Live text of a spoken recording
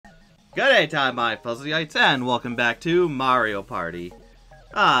Good day time, my Fuzzyites, and welcome back to Mario Party.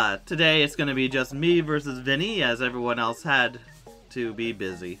 Today it's gonna be just me versus Vinny, as everyone else had to be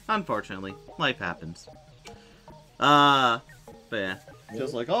busy. Unfortunately, life happens. But yeah,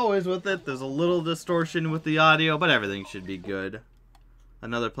 just like always with it, there's a little distortion with the audio, but everything should be good.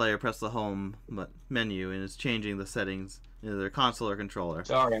 Another player pressed the home menu and is changing the settings in their console or controller.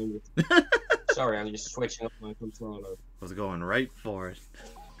 Sorry, I'm just switching up my controller. Was going right for it.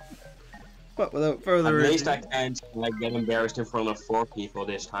 But without further ado... At least I can't get embarrassed in front of 4 people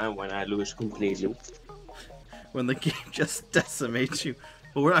this time when I lose completely. When the game just decimates you.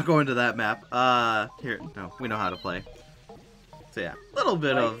 But we're not going to that map. Here, no, we know how to play. So yeah, a little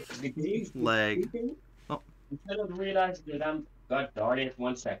bit of lag. Oh. Instead of realizing that I'm... God darn it,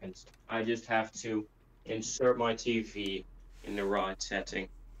 1 second. I just have to insert my TV in the right setting.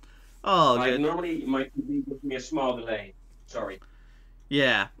 Oh, good. Normally, my TV gives me a small delay. Sorry.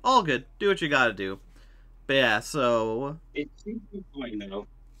 Yeah, all good. Do what you gotta do. But yeah, so... It seems to be fine now.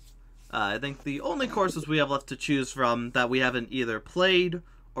 I think the only courses we have left to choose from that we haven't either played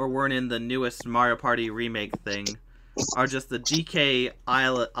or weren't in the newest Mario Party remake thing are just the DK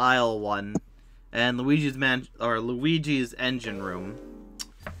Isle one and Luigi's Engine Room.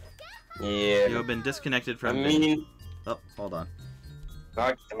 Yeah. You have been disconnected from... Oh, hold on.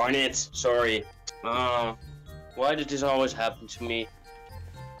 God darn it. Sorry. Why did this always happen to me?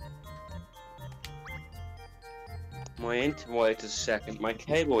 Wait a second. My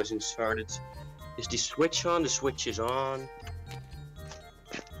cable is inserted. Is the switch on? The switch is on.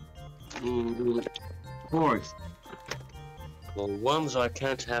 Of course. Well, once I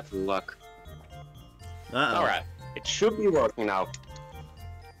can't have luck. Alright. It should be working now.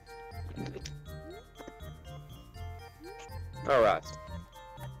 Alright.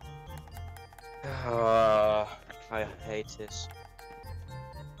 I hate this.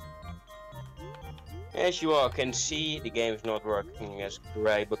 As you all can see, the game is not working as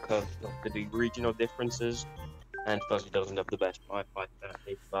great because of the regional differences, and plus it doesn't have the best Wi-Fi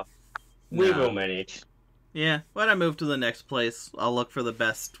currently, but we will manage. Yeah, when I move to the next place, I'll look for the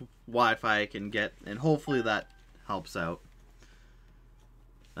best Wi-Fi I can get, and hopefully that helps out.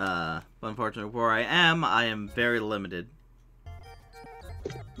 Unfortunately, where I am very limited.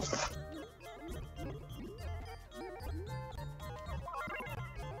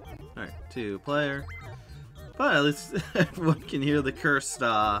 Alright, 2-player. But at least everyone can hear the cursed,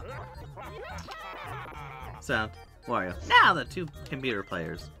 sound. Wario. Now the 2 computer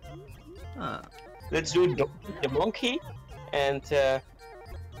players. Let's do the monkey, and,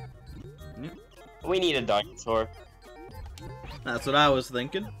 we need a dinosaur. That's what I was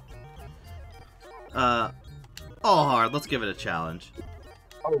thinking. All hard. Let's give it a challenge.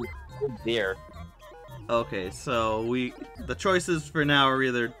 Oh dear. Okay, so the choices for now are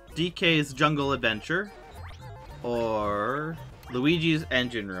either DK's Jungle Adventure or Luigi's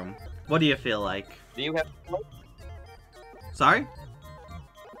Engine Room. What do you feel like? Do you have a coin? Sorry?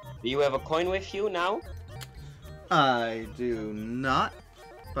 Do you have a coin with you now? I do not,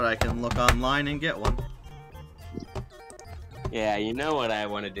 but I can look online and get one. Yeah, you know what I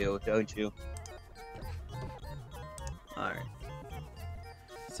want to do, don't you? Alright.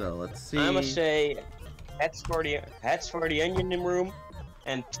 So let's see. I must say, heads for the engine room,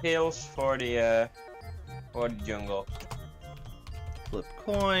 and tails for the jungle. Flip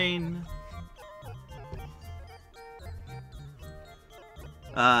coin.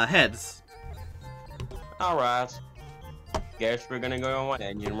 Heads. Alright. Guess we're gonna go on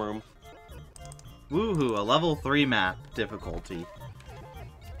engine room. Woohoo, a level 3 map difficulty.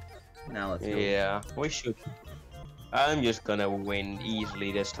 Now let's go. Yeah, we should. I'm just gonna win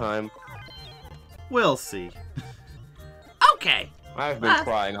easily this time. We'll see. Okay. I've been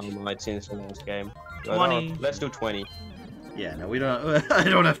trying all night since the last game. 20. Let's do 20. Yeah, no, we don't. I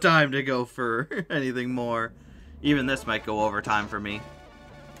don't have time to go for anything more. Even this might go over time for me.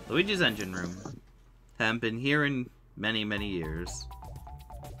 Luigi's Engine Room. Haven't been here in many, many years.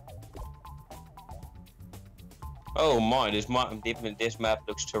 Oh my, this map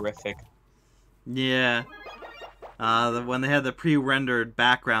looks terrific. Yeah. When they had the pre-rendered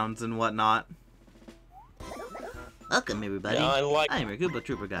backgrounds and whatnot. Welcome, everybody. Yeah, I am your Koopa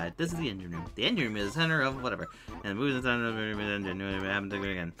Trooper guide. This is the engine room. The engine room is the center of whatever. And moves in the center of the engine. We haven't taken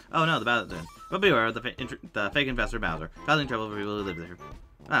it again. Oh no, the Bowser's in. But beware of the fake investor Bowser, causing trouble for people who live there.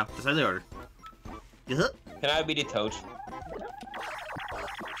 Oh, decide the order. Can I be the Toad?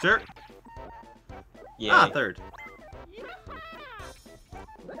 Sure. Yeah. Third.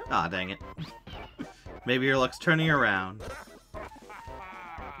 Dang it. Maybe your luck's turning around.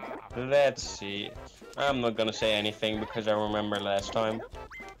 Let's see. I'm not gonna say anything because I remember last time.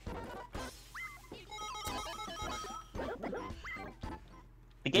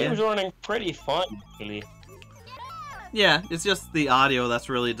 game's running pretty fun, actually. Yeah, it's just the audio that's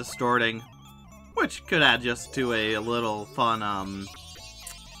really distorting, which could add just to a little fun,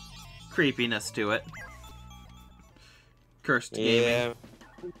 creepiness to it. Cursed gaming.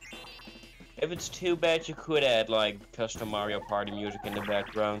 If it's too bad, you could add, like, custom Mario Party music in the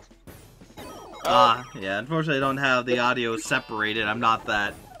background. Yeah, unfortunately I don't have the audio separated. I'm not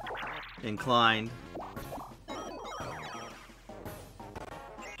that inclined.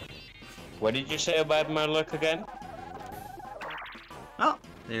 What did you say about my luck again? Oh,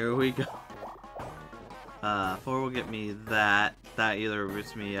 there we go. 4 will get me that. That either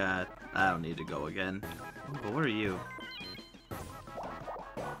gets me, I don't need to go again. But what are you?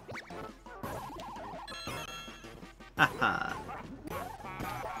 Haha.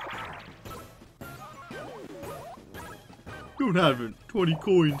 Don't have it. 20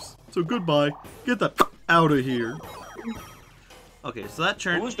 coins. So goodbye. Get that out of here. Okay, so that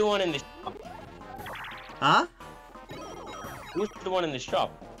turned. Who's the one in the shop? Huh? Who's the one in the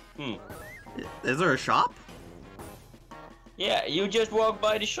shop? Is there a shop? Yeah, you just walk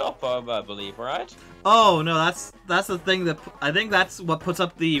by the shop, I believe, right? Oh no, that's the thing that I think that's what puts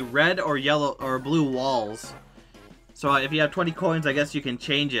up the red or yellow or blue walls. So if you have 20 coins, I guess you can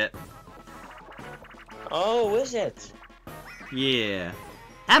change it. Oh, is it? Yeah.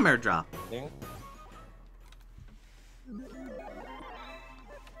 Hammer drop.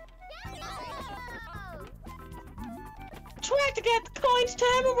 Try to get the coins to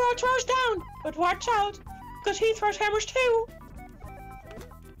Hammer Bro throws down, but watch out, because he throws hammers too.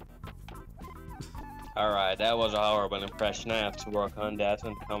 Alright, that was a horrible impression. I have to work on that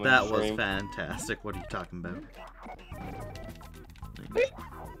and come That in the was stream. fantastic. What are you talking about?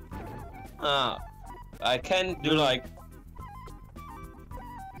 I can do like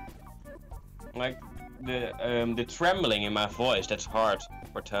the trembling in my voice. That's hard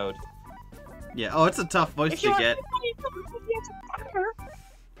for Toad. Yeah. Oh, it's a tough voice to get.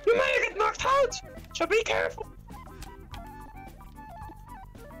 You may get knocked out, so be careful.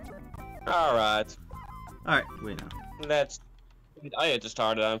 Alright. Alright, we know. I had to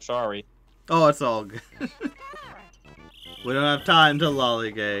start it, I'm sorry. Oh, it's all good. We don't have time to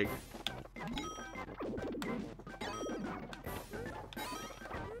lollygag.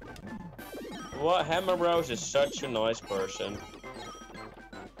 What? Hammer Bros is such a nice person.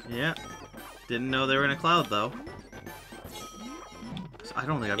 Yeah. Didn't know they were in a cloud, though. So I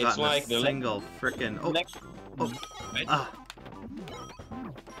don't think I've gotten like a single frickin'... Oh. Ah.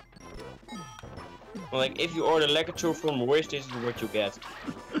 Like, if you order Legato from Wish, this is what you get.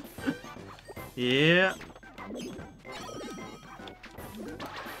 Yeah.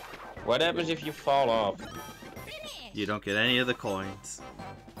 What happens if you fall off? You don't get any of the coins.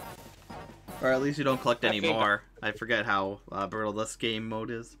 Or at least you don't collect any more. I forget how brutal this game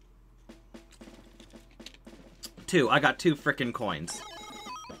mode is. 2. I got 2 frickin' coins.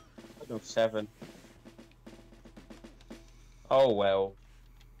 I got 7. Oh well.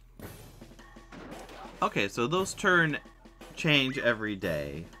 Okay, so those change every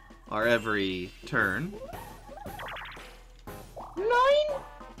day. Or every turn.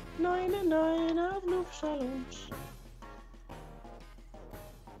 9 and 9 of no salons.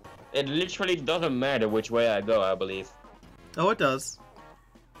 It literally doesn't matter which way I go, I believe. Oh, it does.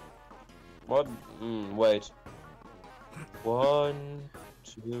 What? Wait. 1,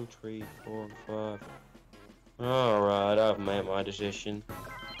 2, 3, 4, 5. Alright, I've made my decision.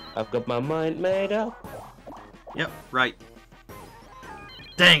 I've got my mind made up. Yep, right.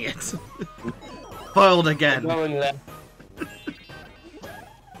 Dang it! Foiled again. I'm going left.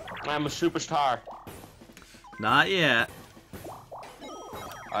 I'm a superstar. Not yet.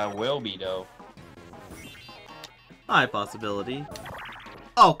 I will be, though. High possibility.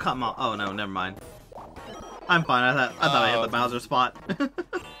 Oh, come on. Oh, no, never mind. I'm fine. I thought I hit the Bowser spot.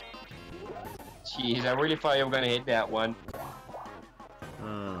 Jeez, I really thought you were gonna hit that one.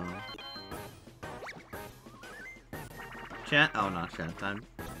 Chat? Oh, not chat time.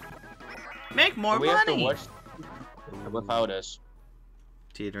 Make more we have to money! watch without us.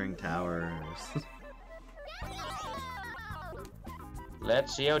 Teetering towers.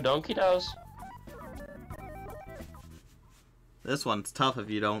 Let's see how Donkey does. This one's tough if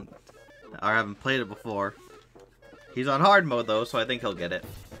you don't or haven't played it before. He's on hard mode though, so I think he'll get it.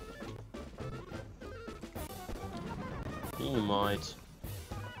 He might.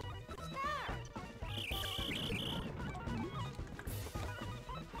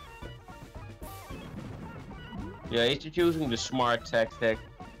 Yeah, he's just using the smart tactic.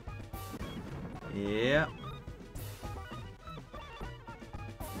 Yeah.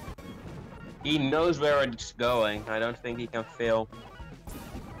 He knows where it's going. I don't think he can fail.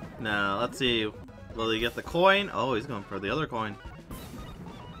 Now, let's see. Will he get the coin? Oh, he's going for the other coin.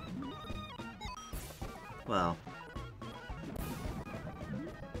 Well.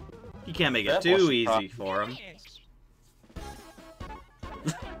 You can't make it too easy for him.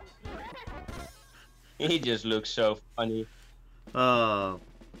 He just looks so funny. Oh.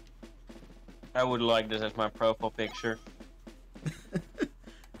 I would like this as my profile picture.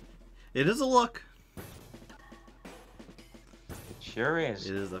 It is a look. It sure is.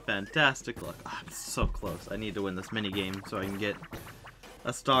 It is a fantastic look. Oh, I'm so close. I need to win this mini game so I can get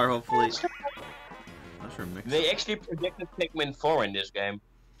a star, hopefully. Mushroom mix. They actually predicted Pikmin 4 in this game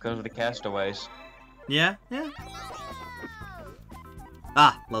because of the castaways. Yeah, yeah.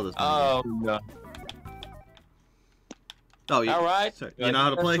 Ah, love this mini Oh game. no. Oh, yeah. Alright. Sorry, you know how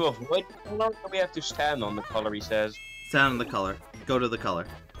to play? To avoid the color, we have to stand on the color, he says. Sound the color. Go to the color.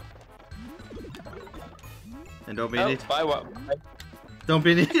 And don't be an idiot. By what? Don't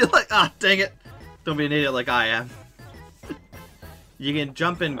be an idiot like dang it. Don't be an idiot like I am. You can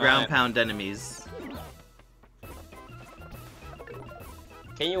jump in ground pound enemies.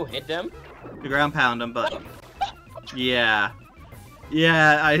 Can you hit them? You ground pound them, but yeah.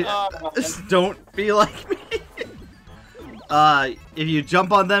 Yeah, I don't be like me. If you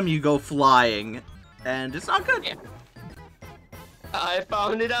jump on them, you go flying. And it's not good. Yeah. I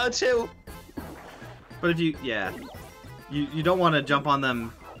found it out too. But if you, yeah. You don't want to jump on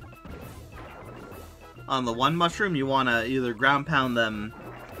them on the one mushroom. You want to either ground pound them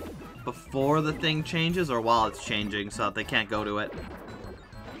before the thing changes or while it's changing so that they can't go to it.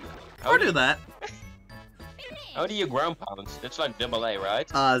 Or do that. How do you ground pounds? It's like double A, right?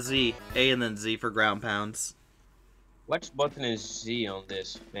 Z. A and then Z for ground pounds. Which button is Z on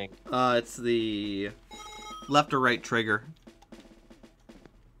this thing? It's the left or right trigger.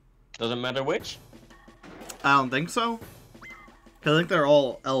 Doesn't matter which? I don't think so. 'Cause I think they're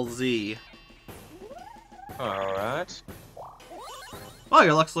all LZ. Alright. Oh,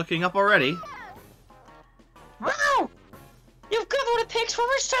 your luck's looking up already. Wow! You've got what it takes for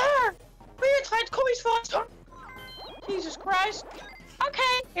a star! Where you tried coins faster? Jesus Christ.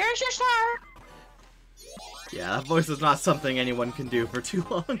 Okay, here's your star. Yeah, that voice is not something anyone can do for too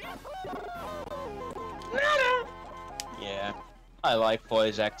long. Nada! Yeah, I like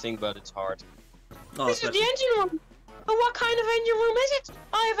voice acting, but it's hard. Oh, This is the engine room! But what kind of engine room is it?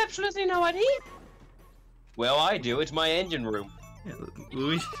 I have absolutely no idea. Well, I do. It's my engine room. Yeah,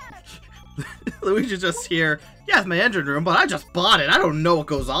 Luigi. Luigi's just here. Yeah, it's my engine room, but I just bought it. I don't know what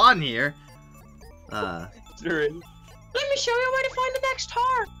goes on here. Sure is. Let me show you where to find the next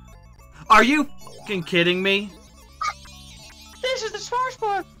star. Are you fucking kidding me? This is the star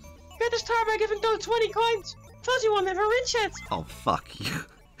spot. Get the star by giving Toad 20 coins. Fuzzy will never reach it. Oh, fuck you.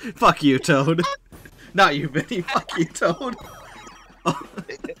 Fuck you, Toad. Not you, Vinny. Fuck you, Toad. Oh,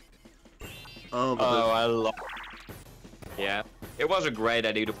 I love it. Yeah, it was a great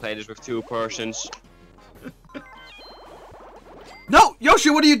idea to play this with two persons. No! Yoshi,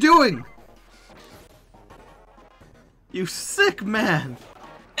 what are you doing? You sick man.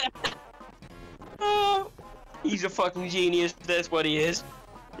 Oh, he's a fucking genius. That's what he is.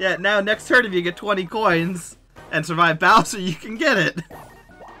 Yeah, now next turn if you get 20 coins and survive Bowser, you can get it.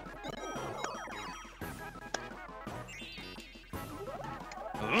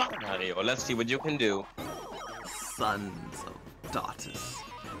 Well, let's see what you can do. Sons of daughters.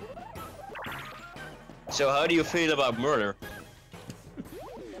 So how do you feel about murder?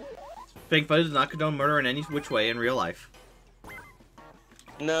 Pikvin does not condone murder in any which way in real life.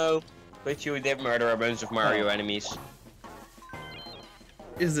 No, but you did murder a bunch of Mario enemies.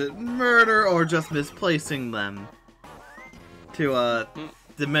 Is it murder or just misplacing them to a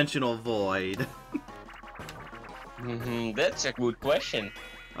dimensional void? That's a good question.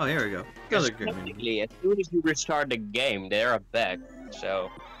 Oh, here we go. Because Another good meme. as soon as you restart the game, they're back.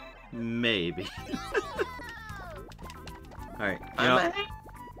 So Maybe. Alright,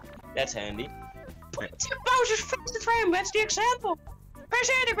 that's handy. Bowser's face the frame, that's the example. Press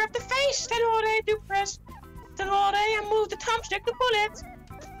A to grab the face, then hold A to press. Then hold A and move the thumbstick to pull it.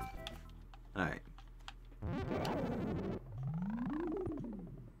 Alright.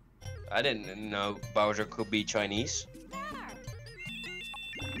 I didn't know Bowser could be Chinese.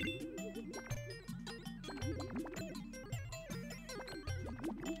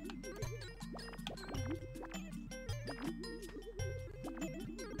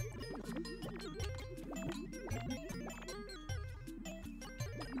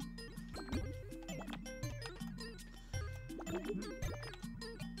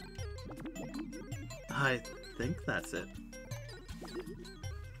 I think that's it.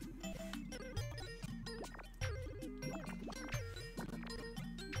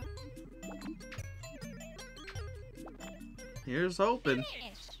 Here's hoping.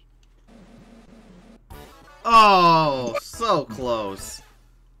 Oh, so close.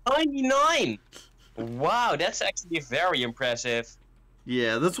 99! Wow, that's actually very impressive.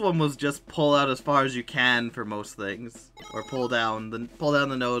 Yeah, this one was just pull out as far as you can for most things, or pull down the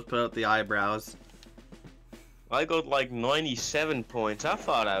nose, put out the eyebrows. I got like 97 points. I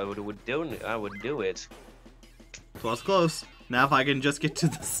thought I would do it. So it's close. Now if I can just get to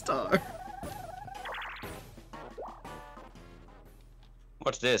the star.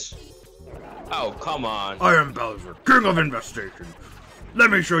 What's this? Oh, come on. I am Bowser, king of investigation.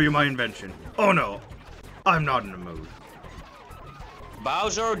 Let me show you my invention. Oh no, I'm not in the mood.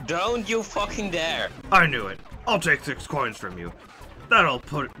 Bowser, don't you fucking dare. I knew it. I'll take 6 coins from you. That'll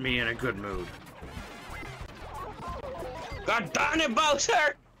put me in a good mood. God damn it,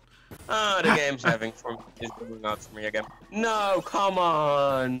 Bowser! Ah, the game's is going out for me again. No, come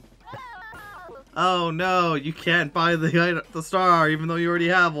on. Oh no, you can't buy the star even though you already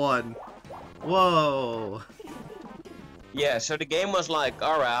have one. Whoa. Yeah, so the game was like,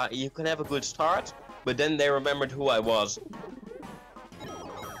 alright, you can have a good start, but then they remembered who I was.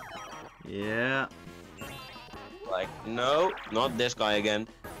 Yeah. Like, no, not this guy again.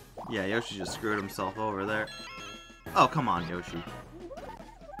 Yeah, Yoshi just screwed himself over there. Oh, come on, Yoshi.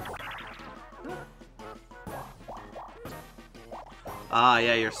 Ah,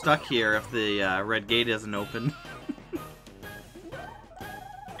 yeah, you're stuck here if the red gate isn't open.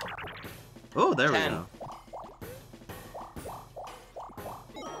 Oh, there 10.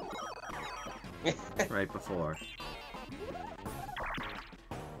 we go. Right before.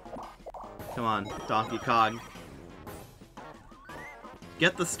 Come on, Donkey Kong.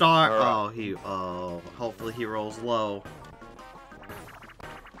 Get the star. Right. Oh, hopefully he rolls low.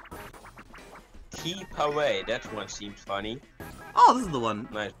 Keep away, that one seems funny. Oh, this is the one.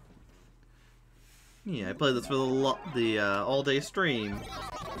 Nice. Yeah, I played this for the all-day stream.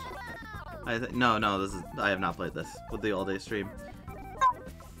 No, this is. I have not played this with the all-day stream.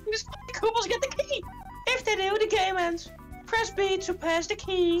 These Koopas get the key. If they do, the game ends. Press B to pass the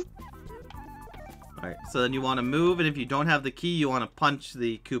key. Alright, so then you want to move, and if you don't have the key, you want to punch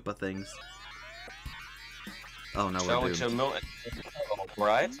the Koopa things. Oh no, So we're it's doomed. it's co-op,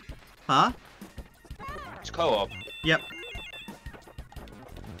 right? Huh? It's co-op. Yep.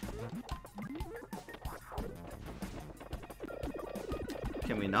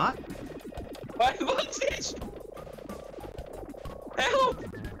 Can we not? What's this? Help!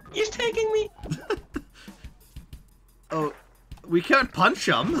 He's taking me! Oh, we can't punch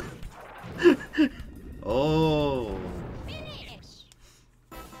him. Oh.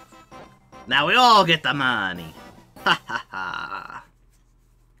 Now we all get the money. Ha ha ha.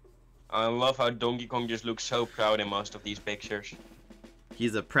 I love how Donkey Kong just looks so proud in most of these pictures.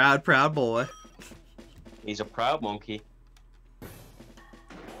 He's a proud, proud boy. He's a proud monkey. Oh,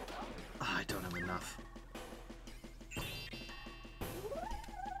 I don't have enough.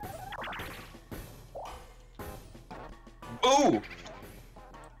 Ooh!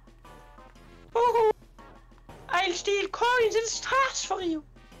 Ooh! I'll steal coins and stars for you.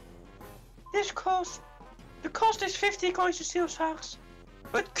 The cost is 50 coins to steal stars.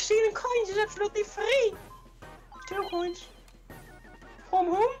 But stealing coins is absolutely free. Steal coins. From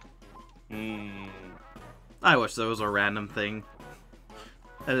whom? I wish there was a random thing.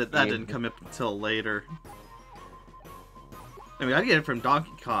 That didn't come up until later. I mean, I'd get it from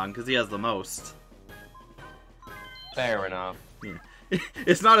Donkey Kong, because he has the most. Fair enough. Yeah.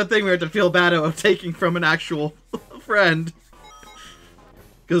 It's not a thing we have to feel bad about taking from an actual friend.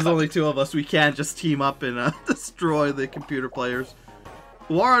 Because there's only 2 of us, we can't just team up and destroy the computer players.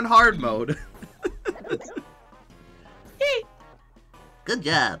 Who are on hard mode. Good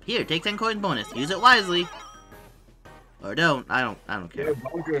job. Here, take 10 coin bonus. Use it wisely. Or don't. I don't care.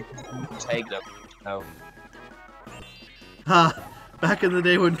 Take them. No. Ha! Back in the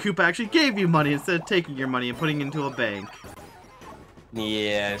day when Koopa actually gave you money instead of taking your money and putting it into a bank.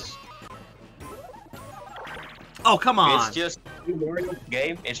 Yes. Oh, come on! It's just the Mario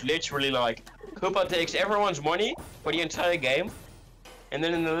game. It's literally like Koopa takes everyone's money for the entire game, and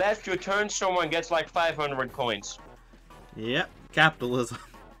then in the last few turns, someone gets like 500 coins. Yep, capitalism.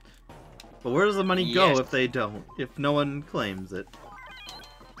 But where does the money go if they don't? If no one claims it?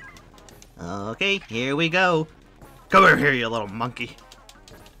 Okay, here we go. Come over here, you little monkey.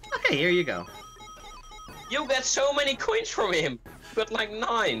 Okay, here you go. You get so many coins from him. You got like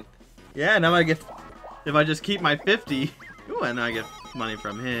 9. Yeah, now I get... If I just keep my 50... Ooh, and I get money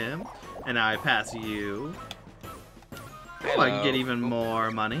from him. And now I pass you. Oh, I can get even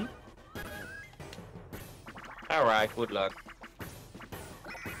more money. Alright, good luck.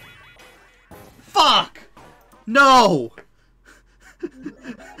 Fuck! No!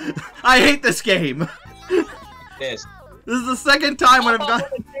 I hate this game. Yes. This is the second time when I've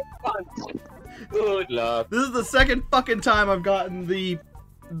got. Good luck. This is the second fucking time I've gotten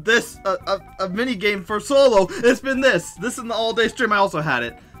a mini game for solo. It's been this. This in the all-day stream. I also had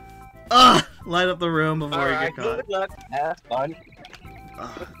it. Light up the room before you get caught. Good luck. Have fun.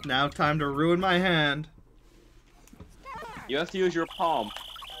 Now time to ruin my hand. You have to use your palm.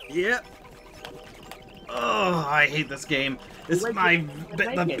 Yep. Oh, I hate this game. It's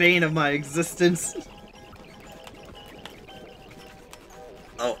the bane of my existence.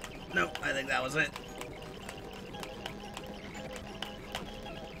 Oh, no, I think that was it.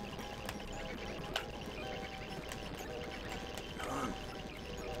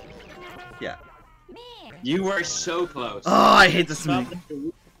 Yeah. You were so close. Oh, I hate this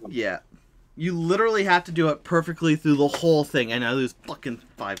minigame. Yeah. You literally have to do it perfectly through the whole thing, and I lose fucking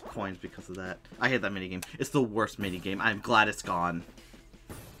 5 coins because of that. I hate that minigame. It's the worst minigame. I'm glad it's gone.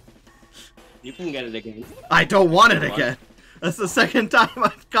 You can get it again. I don't want it again. That's the second time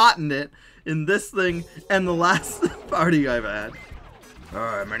I've gotten it in this thing and the last party I've had.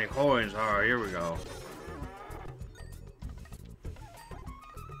 Alright, many coins. Alright, here we go.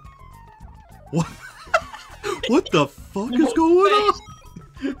 What? What the fuck is going on?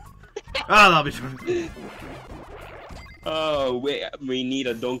 That'll be fun. Oh, we need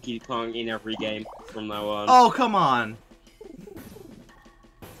a Donkey Kong in every game from now on. Oh, come on.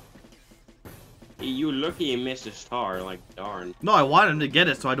 You lucky you missed a star, like, darn. No, I want him to get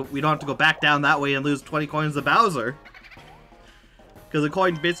it so we don't have to go back down that way and lose 20 coins to Bowser. Because the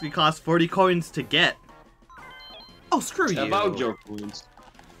coin basically costs 40 coins to get. Oh, screw you. About your coins.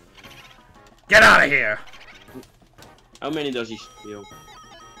 Get out of here. How many does he steal?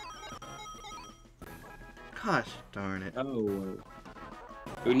 Gosh darn it. Oh.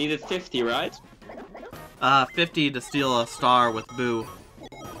 We needed 50, right? 50 to steal a star with Boo.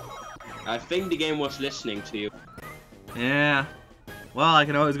 I think the game was listening to you. Yeah. Well, I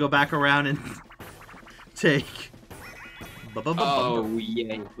can always go back around and take. Oh,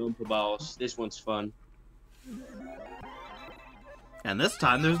 yay, bumper balls. This one's fun. And this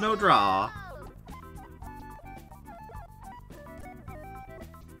time there's no draw.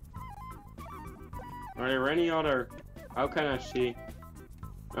 Are there any other... How can I see?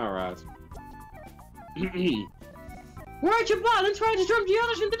 Alright. Ride your ball and try to jump the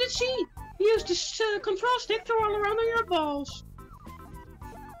others into the sea! Use this control stick to roll around on your balls.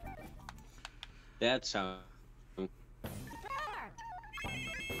 That sounds...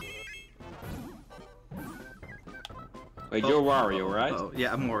 Wait, you're Wario, right? Oh,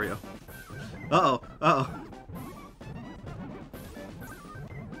 yeah, I'm Wario. Uh-oh, uh-oh.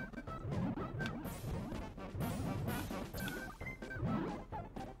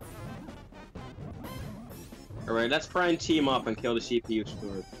 Alright, let's try and team up and kill the CPU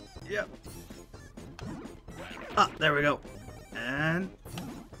storage. Yep. Ah, there we go. And...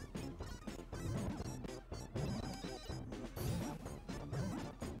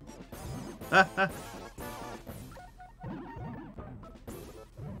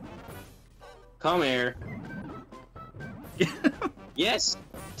 Come here. Yes!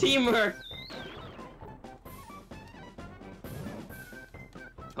 Teamwork!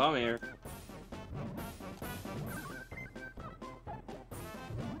 Come here.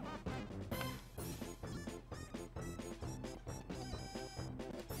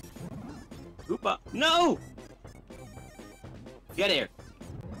 Koopa. No! Get here.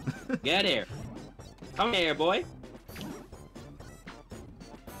 Get here. Come here, boy.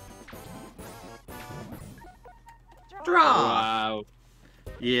 Draw! Wow.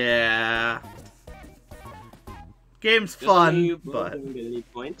 Yeah. Game's fun, but... Get any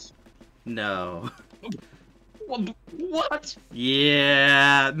points? No. What?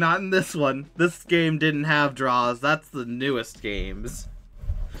 Yeah, not in this one. This game didn't have draws. That's the newest games.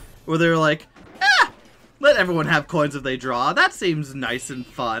 Where they're like, let everyone have coins if they draw. That seems nice and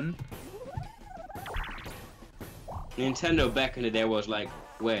fun. Nintendo back in the day was like,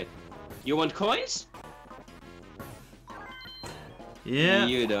 wait, you want coins? Yeah.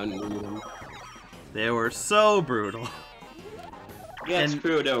 You don't need them. They were so brutal. Get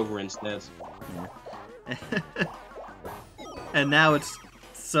screwed over instead. And now it's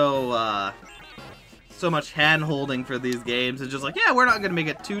so much hand-holding for these games. It's just like, yeah, we're not gonna make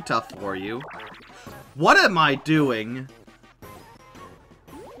it too tough for you. What am I doing?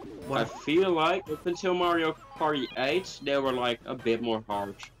 What? I feel like up until Mario Party 8, they were like a bit more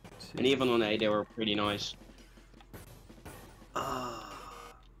harsh. And even on 8, they were pretty nice.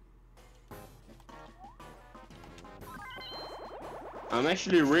 I'm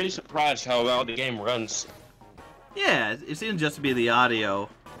actually really surprised how well the game runs. Yeah, it seems just to be the audio,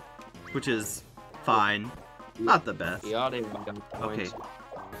 which is fine. Not the best. The audio got Okay. points.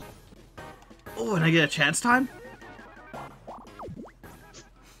 Oh, and I get a chance time?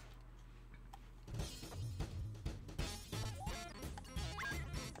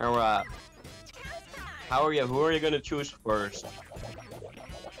 Alright. Who are you gonna choose first?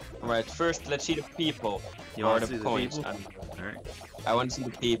 Alright, first let's see the people. You or want to the see the points. people? Alright. I want to see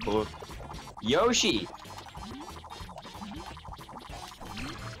the people. Yoshi!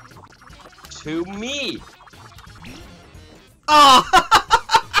 To me! Oh!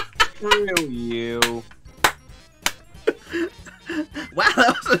 Screw you. Wow,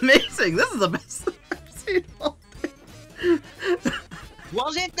 that was amazing! This is the best I've seen all day.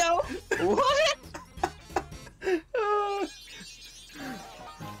 Was it though? Was it?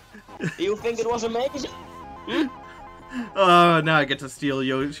 You think it was amazing? Hmm? Oh, now I get to steal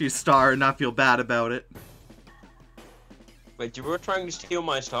Yoshi's star and not feel bad about it. Wait, you were trying to steal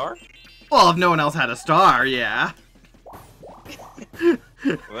my star? Well, if no one else had a star, yeah.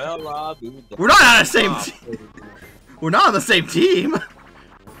 Well, We're not on the same We're not on the same team.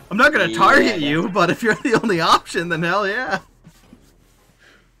 I'm not gonna target you, but if you're the only option, then hell yeah.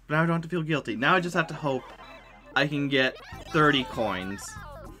 But now I don't have to feel guilty. Now I just have to hope I can get 30 coins.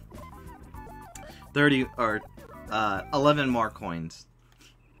 30 or 11 more coins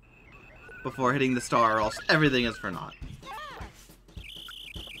before hitting the star, or else everything is for naught.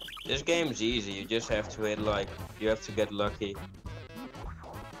 This game's easy. You just have to hit you have to get lucky.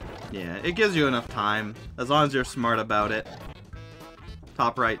 Yeah, it gives you enough time as long as you're smart about it.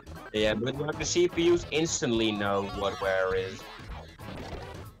 Top right. Yeah, but like the CPUs instantly know what where is.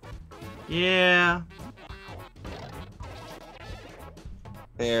 Yeah.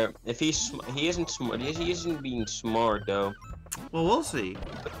 There, if he isn't smart, he isn't being smart though. Well, we'll see.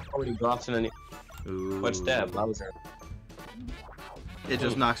 Already gotten any. Ooh. What's that, Bowser? It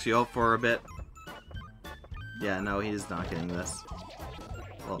just knocks you out for a bit. Yeah, no, he's not getting this.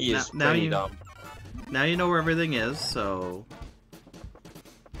 Well, He is now pretty you dumb. now you know where everything is, so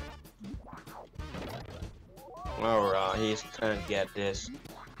Alright, he's gonna get this.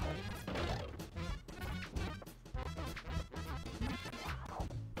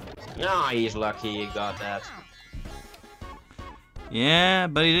 No, he's lucky he got that. yeah,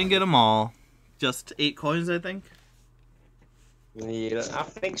 but he didn't get them all. Just 8 coins, I think. Yeah, I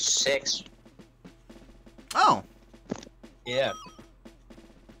think 6. Oh, Yeah,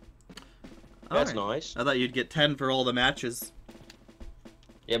 that's alright. nice. I thought you'd get 10 for all the matches.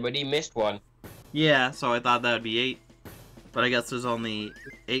 Yeah, but he missed one. Yeah, so I thought that would be 8. But I guess there's only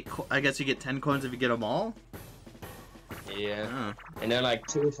 8. I guess you get 10 coins if you get them all. Yeah, Oh, and they're like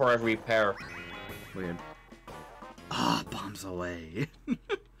 2 for every pair. weird. Ah, bombs away.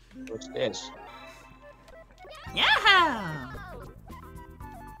 What's this? Yeah.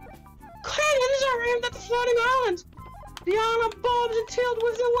 Cannons are aimed at the floating islands. The island bombs and tilt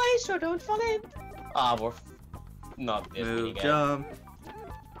with the way, so don't fall in. Ah, we're not this Move, minigame. jump.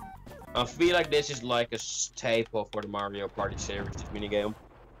 I feel like this is like a staple for the Mario Party series, this minigame.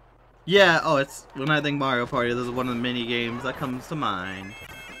 Yeah, oh, it's when I think Mario Party, this is one of the mini games that comes to mind.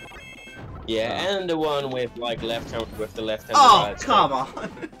 Yeah, and the one with like left hand with the left hand. Oh, right come stick.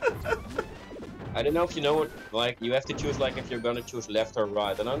 on. I don't know if you know what, like, you have to choose like if you're gonna choose left or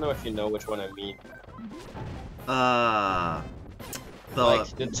right. I don't know if you know which one I mean. Like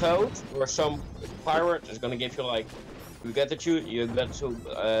the Toad or some pirate is gonna give you like, you got to choose, you got to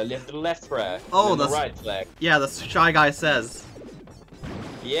lift the left flag. Oh, and then the that's right flag. Yeah, the Shy Guy says.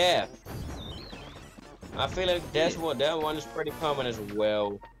 Yeah. I feel like that one is pretty common as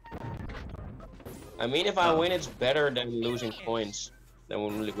well. I mean, if I win, it's better than losing coins. Than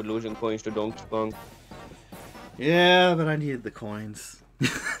when losing coins to Donkey Kong. Yeah, but I needed the coins.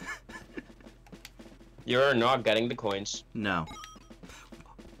 You're not getting the coins. No.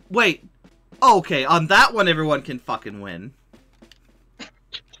 Wait. Okay, on that one, everyone can fucking win.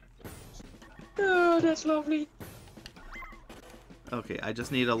 Oh, that's lovely. Okay, I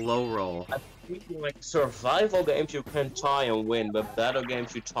just need a low roll. I think like survival games you can tie and win, but battle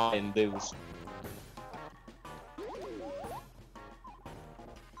games you tie and lose.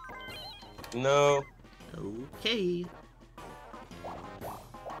 No. Okay.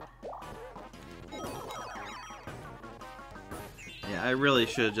 Yeah, I really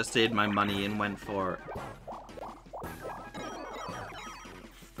should have just saved my money and went for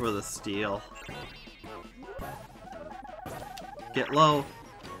the steal. Get low.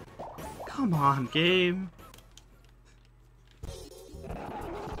 Come on, game.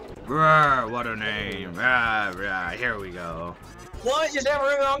 Rawr, what a name. Rawr, rawr, here we go. Why is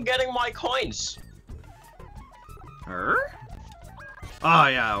everyone getting my coins? Her? Oh,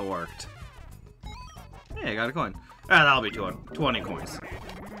 yeah, it worked. Hey, I got a coin. Ah, that'll be 20 coins.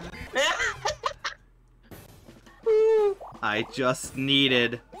 I just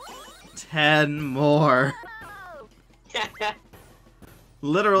needed 10 more.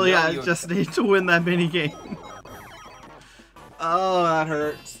 Literally, I just need to win that mini game. Oh, that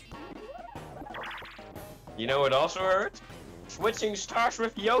hurts. You know what also hurts? Switching stars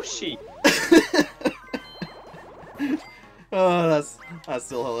with Yoshi. Oh, that's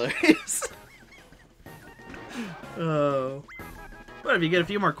still hilarious. Oh. But if you get a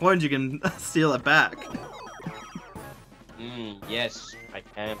few more coins, you can steal it back. Yes, I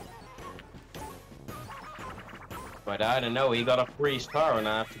can. But I don't know, he got a free star and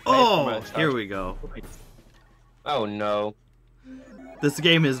I have to pay for my star. Here we go. Oh no. This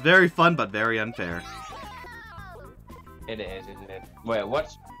game is very fun, but very unfair. It is, isn't it? Wait,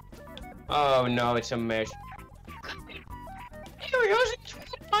 what? Oh no, it's a mesh. Here we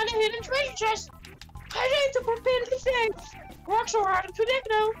find a hidden treasure chest. I need to prepare the things. Work so hard to predict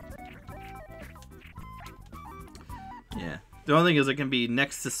now. Yeah. The only thing is it can be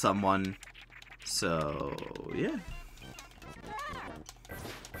next to someone. So, yeah.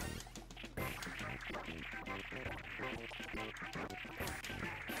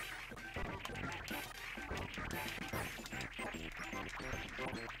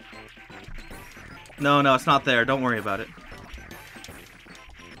 No, it's not there. Don't worry about it.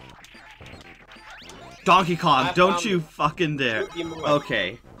 Donkey Kong, don't you fucking dare.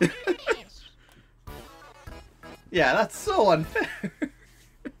 Okay. Yeah, that's so unfair.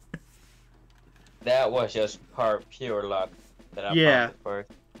 That was just pure luck that I found first.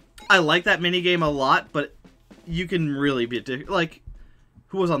 I like that minigame a lot, but you can really be like,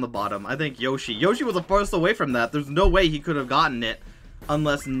 who was on the bottom? I think Yoshi. Yoshi was the farthest away from that. There's no way he could have gotten it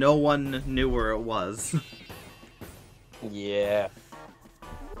unless no one knew where it was. Yeah.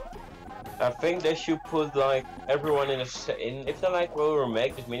 I think they should put like everyone in if they like will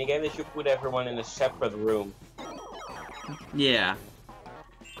remake this minigame, they should put everyone in a separate room. Yeah.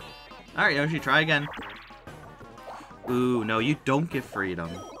 Alright, Yoshi, try again. Ooh, no, you don't get freedom.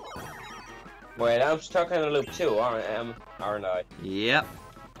 Wait, I'm stuck in a loop too, aren't I? Yep.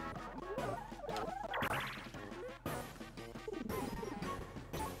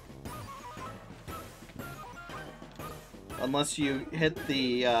 Unless you hit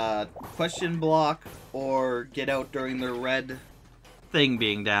the question block or get out during the red thing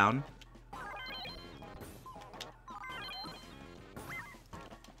being down.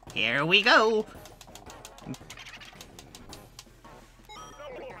 Here we go!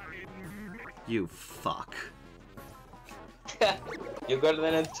 You fuck. You got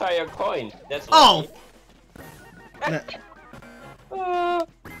an entire coin. That's oh! Lucky.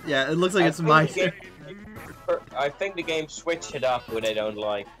 Yeah, it looks like it's my turn. I think the game switched it up, what I don't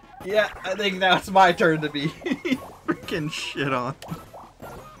like. Yeah, I think now it's my turn to be freaking shit on.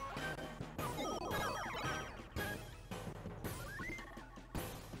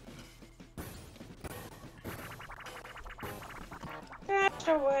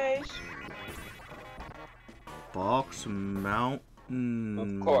 Castaways. Box Mountain.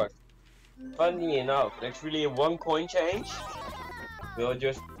 Of course. Funny enough, there's really a 1 coin change. We'll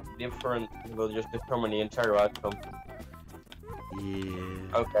just determine the entire outcome.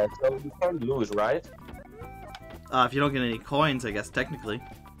 Yeah. Okay, so you can't lose, right? If you don't get any coins, I guess, technically.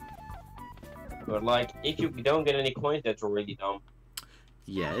 But like, if you don't get any coins, that's really dumb.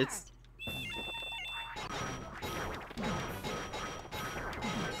 Yeah, it's...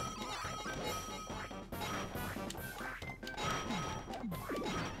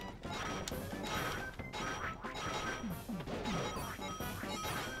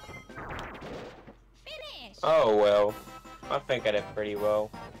 Oh well, I think I did pretty well.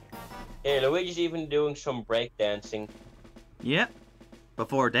 Yeah, Luigi's even doing some breakdancing. Yep.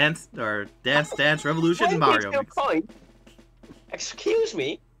 Before Dance Revolution Mario Mix. Excuse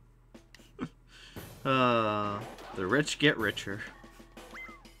me? The rich get richer.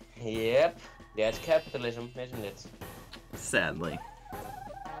 Yep, that's capitalism, isn't it? Sadly.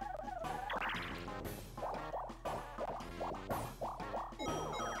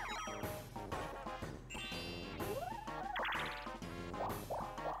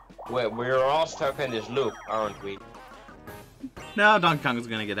 We're all stuck in this loop, aren't we? No, Donkey Kong is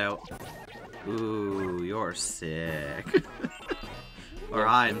gonna get out. Ooh, you're sick. Or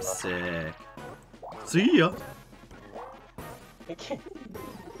I'm sick. See ya!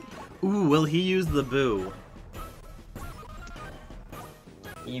 Ooh, will he use the boo?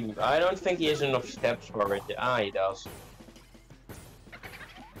 I don't think he has enough steps for it. Ah, he does.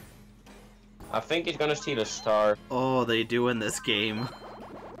 I think he's gonna steal a star. Oh, they do in this game.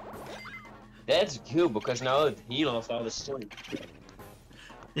 That's good because now he lost all the strength.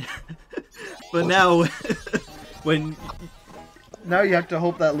 But now, now you have to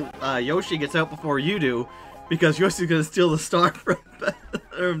hope that Yoshi gets out before you do, because Yoshi's gonna steal the star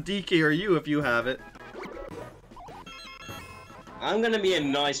from DK or you if you have it. I'm gonna be a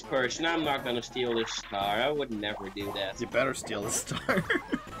nice person. I'm not gonna steal this star. I would never do that. You better steal the star.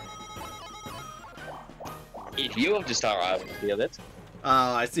 If you have the star, I will steal it.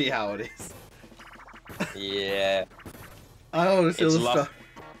 Oh, I see how it is. Yeah. I only steal the star.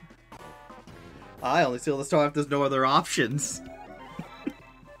 I only steal the star if there's no other options.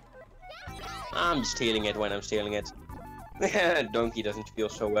 I'm stealing it when I'm stealing it. Donkey doesn't feel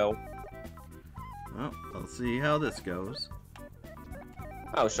so well. Well, let's see how this goes.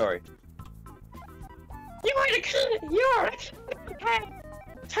 Oh, sorry. You are the king! You are the king!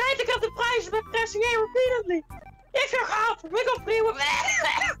 Try to get the prize by pressing A repeatedly! If you're out, we go play with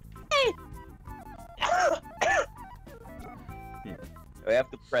Yeah. We have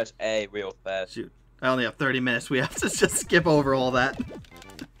to press A real fast. Shoot. I only have 30 minutes. We have to just skip over all that.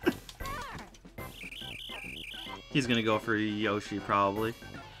 He's gonna go for Yoshi, probably.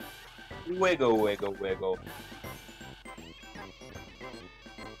 Wiggle, wiggle, wiggle.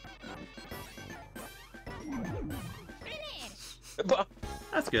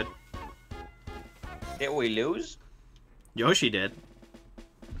 That's good. Did we lose? Yoshi did.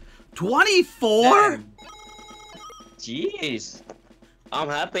 24? Damn. Jeez. I'm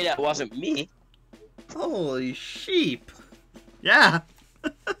happy that wasn't me. Holy sheep. Yeah.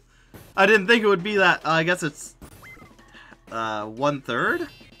 I didn't think it would be that. I guess it's 1/3?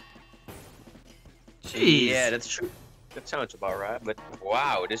 Jeez. Yeah, that's true. That sounds about right, but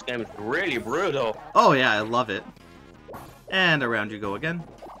wow, this game is really brutal. Oh yeah, I love it. And around you go again.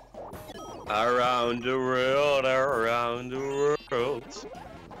 Around the world, around the world.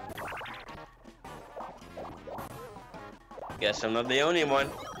 Guess I'm not the only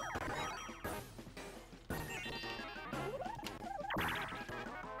one.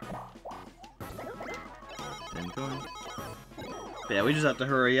 And going. But yeah, we just have to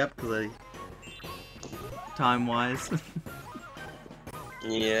hurry up because time-wise.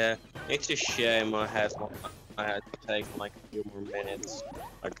 Yeah, it's a shame I had to take like a few more minutes,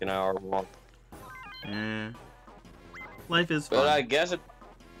 like an hour walk. Life is fun. But I guess it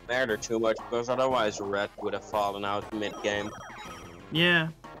mattered too much because otherwise Red would have fallen out mid-game. Yeah.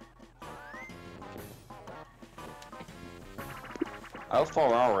 How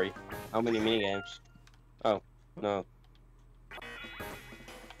far are we? How many minigames? Oh, no.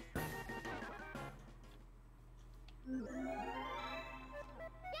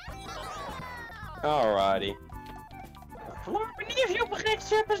 Alrighty. Floor beneath you begins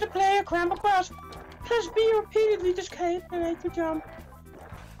to as the player climb across. Press B repeatedly to escape and A to jump.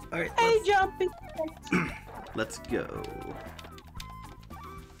 Alright, A jumping. let's go.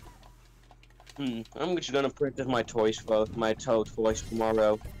 I'm just gonna practice my my Toad voice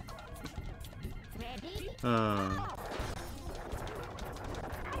tomorrow. Oh.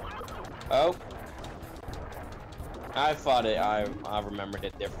 I thought I remembered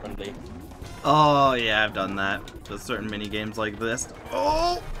it differently. Oh, yeah, I've done that. There's certain mini games like this.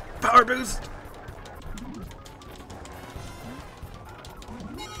 Oh! Power boost!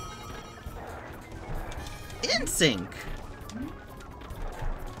 In sync!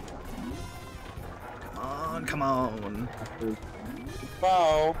 Come on, come on.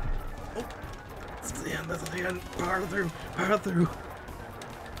 Wow. Oh, that's the end, that's the end. Power through, power through.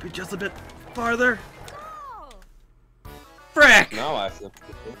 Be just a bit farther. Frick! Now I feel.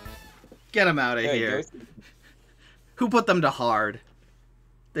 Get him out of Hey, here. Who put them to hard?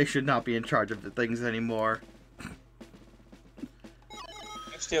 They should not be in charge of the things anymore.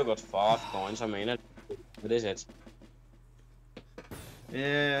 I've still got 5 coins. I mean, what is it?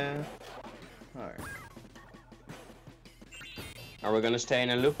 Yeah. Alright. Are we gonna stay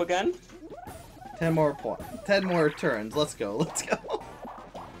in a loop again? 10 more points. 10 more turns. Let's go. Let's go.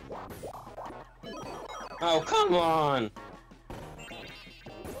 Oh, come on!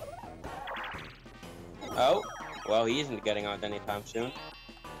 Oh, well, he isn't getting out anytime soon.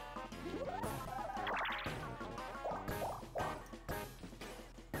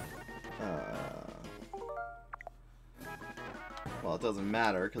 Well, it doesn't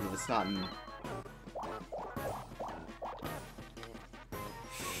matter because it's not in.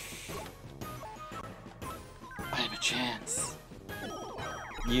 I have a chance.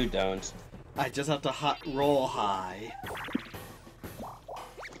 You don't. I just have to roll high.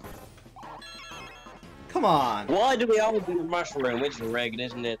 Come on. Why do we always do the mushroom? Which is rigged,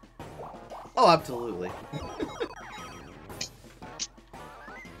 isn't it? Oh, absolutely.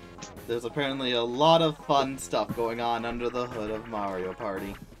 There's apparently a lot of fun stuff going on under the hood of Mario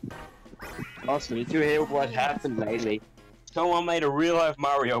Party. Awesome, did you hear what happened lately? Someone made a real-life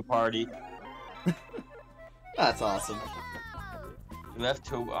Mario Party. That's awesome. You have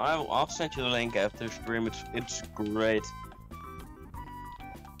to. I'll send you the link after the stream. It's great.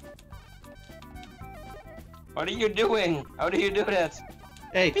 What are you doing? How do you do that?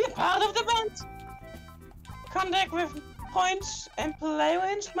 Hey. Be part of the band. Contact with points and play with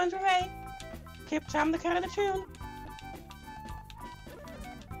instruments with A. Keep time to carry the tune.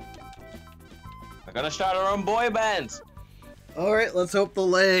 We're gonna start our own boy band. Alright, let's hope the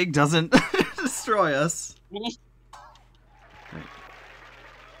leg doesn't destroy us.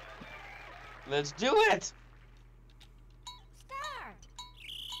 Let's do it! Star.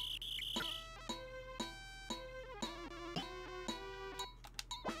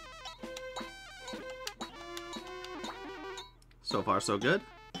 So far, so good.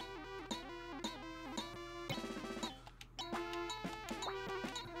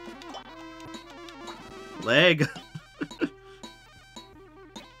 Leg!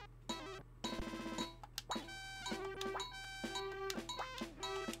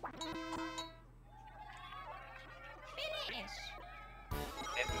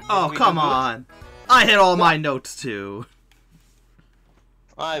 Oh, come on! I hit all my notes, too.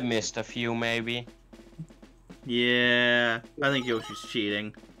 I missed a few, maybe. Yeah, I think Yoshi's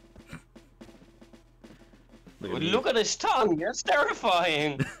cheating. Look at his tongue, that's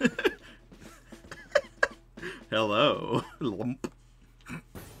terrifying! Hello, lump.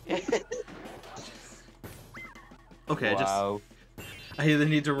 Okay, wow. I either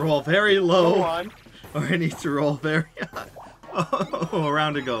need to roll very low, Go on. or I need to roll very high. Oh, a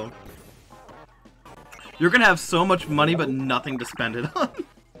round to go. You're gonna have so much money, but nothing to spend it on.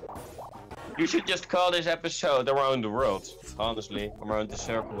 You should just call this episode Around the World. Honestly, around the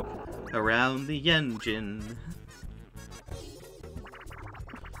circle. Around the engine.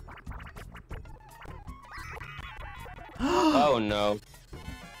 Oh no.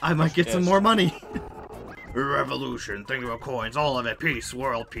 I might get some Yes. more money. Revolution, think about coins, all of it, peace,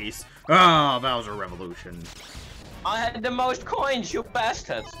 world peace. Ah, Bowser Revolution. I had the most coins, you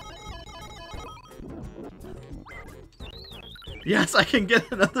bastards! Yes, I can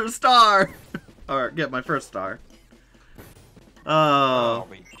get another star! Or get my first star. Oh.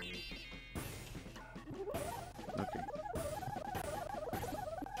 Okay.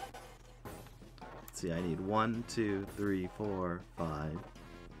 Let's see, I need 1, 2, 3, 4, 5,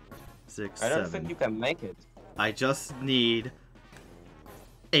 6, I don't 7. think you can make it. I just need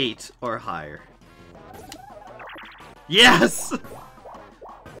 8 or higher. Yes!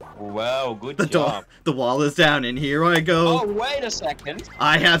 Wow, good The job. the wall is down, and here I go. Oh, wait a second.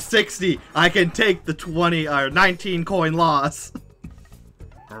 I have 60. I can take the 20 or 19 coin loss.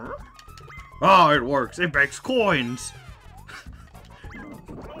 Oh, it works. It makes coins.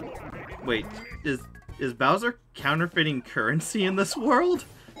 Wait, is Bowser counterfeiting currency in this world?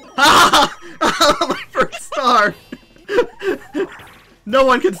 Ah! My first star. No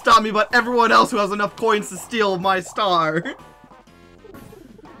one can stop me but everyone else who has enough coins to steal my star.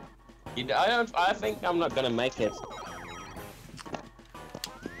 I think I'm not gonna make it.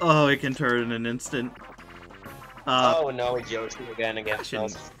 Oh, it can turn in an instant. Oh no, it's Yoshi again against Bash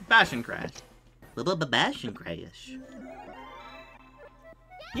us. bash and crash. Little bash and crash.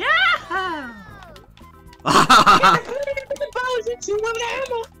 Yeah! The Bowser suit with an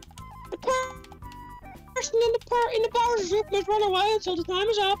hammer. The person in the Bowser suit must run away until the time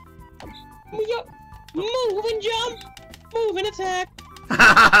is up. Move and jump. Move and attack.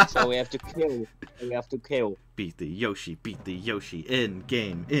 So we have to kill. We have to kill. Beat the Yoshi, in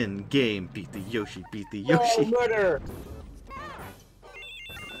game, beat the Yoshi, Oh, Yoshi. murder!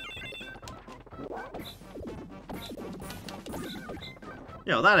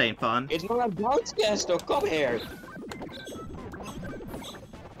 Yo, that ain't fun. It's not a bounce caster, come here!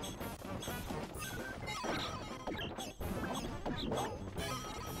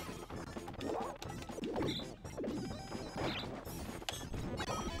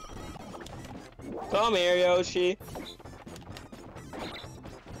 Come here, Yoshi.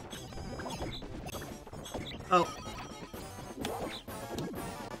 Oh.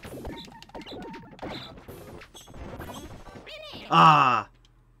 Ah.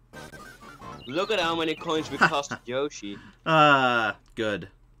 Look at how many coins we cost Yoshi. Good.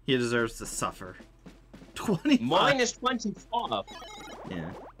 He deserves to suffer. 25. Minus 25. Yeah.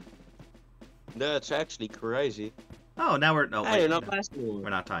 That's actually crazy. Oh, now we're no. Hey, wait, you're not no. passing We're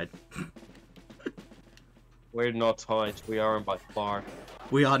not tied. We're not tight. We aren't by far.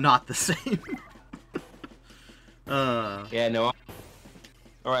 We are not the same. Yeah, no.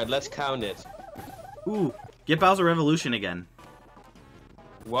 Alright, let's count it. Ooh, get Bowser Revolution again.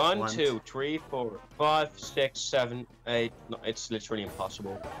 1, 2, 3, 4, 5, 6, 7, 8. No, it's literally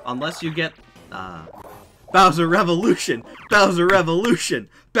impossible. Unless you get, Bowser Revolution! Bowser Revolution!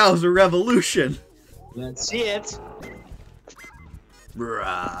 Bowser Revolution! Let's see it.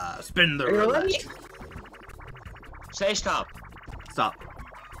 Bruh, spin the roulette. Say stop. Stop.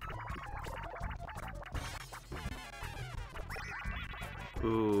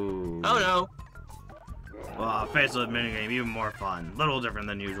 Ooh. Oh no. Well, facelift minigame, even more fun. Little different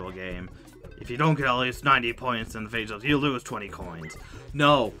than usual game. If you don't get at least 90 points in the facelift, you lose 20 coins.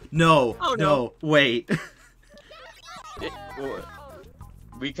 No, no, oh, no, wait.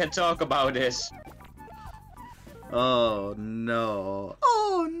 We can talk about this. Oh no.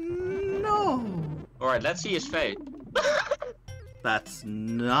 Oh no. Alright, let's see his face. That's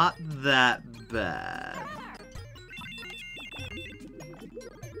not that bad.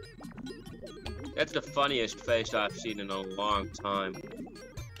 That's the funniest face I've seen in a long time.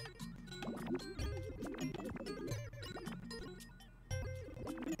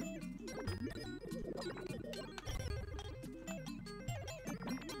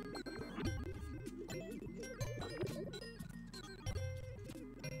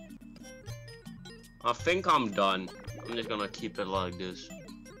 I think I'm done. I'm just gonna keep it like this.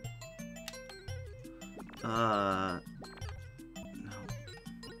 No.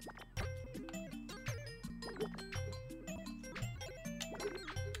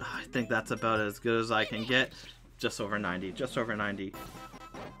 I think that's about as good as I can get. Just over 90. Just over 90.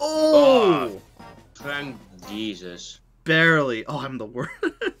 Oh! Thank Jesus. Barely. Oh, I'm the worst.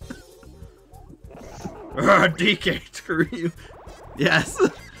 DK, screw you. Yes,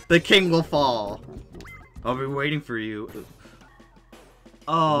 the king will fall. I'll be waiting for you.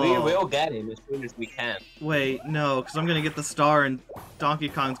 Oh. We will get him as soon as we can. Wait, no, because I'm going to get the star and Donkey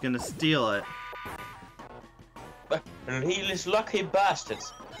Kong's going to steal it. He is lucky bastard.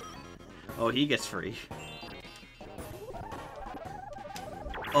 Oh, he gets free.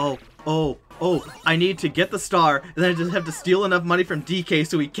 Oh, oh, oh, I need to get the star, and then I just have to steal enough money from DK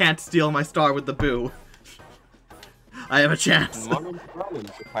so he can't steal my star with the boo. I have a chance. Modern problems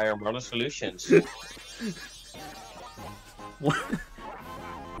require modern solutions. What?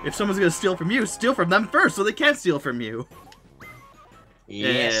 If someone's gonna steal from you, steal from them first so they can't steal from you.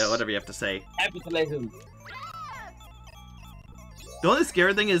 Yes. Yeah, whatever you have to say. Capitalism. The only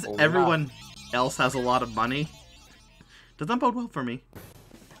scary thing is Oh, everyone else has a lot of money. Does that bode well for me?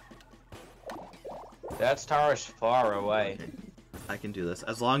 That star is far away. Okay. I can do this.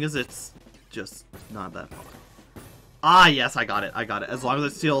 As long as it's just not that far. Ah, yes, I got it. I got it. As long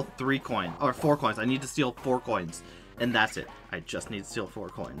as I steal 3 coins. Or 4 coins. I need to steal 4 coins. And that's it. I just need to steal 4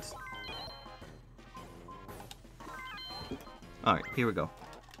 coins. Alright, here we go.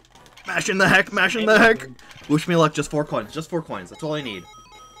 Mash in the heck! Mash in the heck! Wish me luck, just 4 coins. Just 4 coins. That's all I need.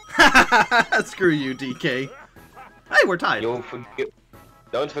 Screw you, DK. Hey, we're tied. Don't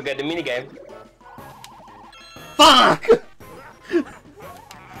forget the minigame. Fuck!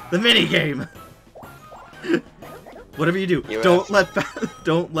 The minigame! Whatever you do, don't let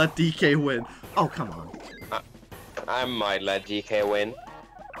DK win. Oh, come on. I might let DK win.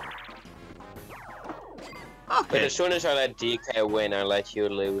 Okay. But as soon as I let DK win, I let you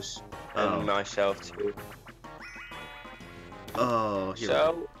lose. And myself too. Oh,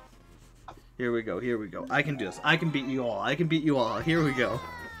 here we go. Here we go. I can do this. I can beat you all. I can beat you all. Here we go.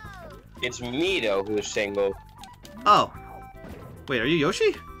 It's me though who's single. Oh. Wait, are you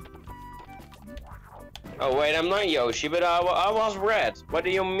Yoshi? Oh wait, I'm not Yoshi, but I was red. What do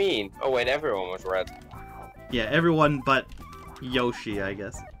you mean? Oh wait, everyone was red. Yeah, everyone but Yoshi, I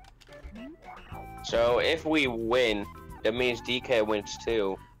guess. So if we win, that means DK wins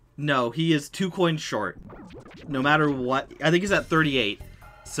too. No, he is 2 coins short. No matter what. I think he's at 38.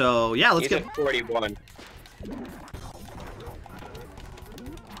 So, yeah, let's He's get... at 41.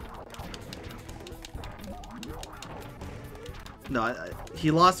 No, he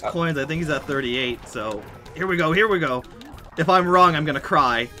lost coins. I think he's at 38. So, here we go. Here we go. If I'm wrong, I'm gonna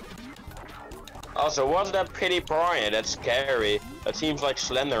cry. Also, what's that pretty Brian? That's scary. That seems like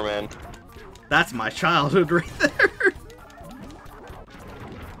Slenderman. That's my childhood right there.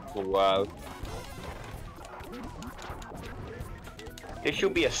 Wow. This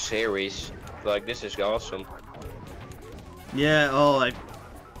should be a series. Like, this is awesome. Yeah, oh,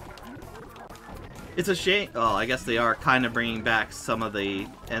 it's a shame. Oh, I guess they are kind of bringing back some of the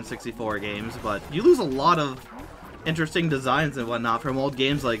N64 games, but you lose a lot of interesting designs and whatnot from old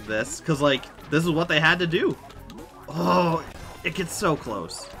games like this, because, like, this is what they had to do. Oh, it gets so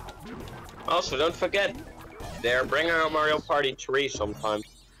close. Also, don't forget, they're bringing out Mario Party 3 sometime.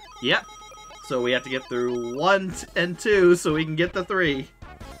 Yep. So we have to get through 1 and 2 so we can get the 3.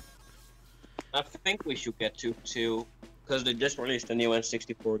 I think we should get to 2, because they just released a new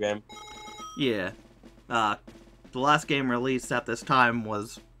N64 game. Yeah. The last game released at this time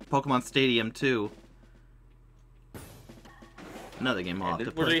was Pokemon Stadium 2. Another game I'll have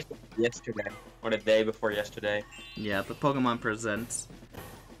to play. It released yesterday, or the day before yesterday. Yeah, the Pokemon Presents.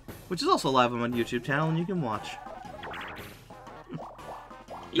 Which is also live on my YouTube channel, and you can watch.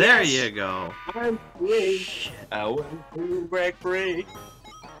 There you go. I'm free. Shit. I want to break free.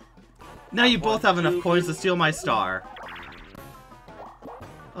 Now you both have enough coins to steal my star.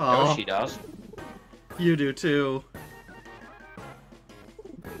 Oh, Yoshi does. You do too.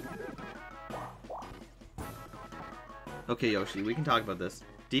 Okay, Yoshi, we can talk about this.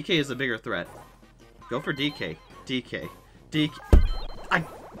 DK is a bigger threat. Go for DK. DK. DK.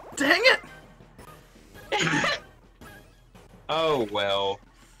 Dang it! Oh, well.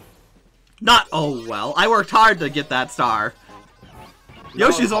 Not oh well. I worked hard to get that star.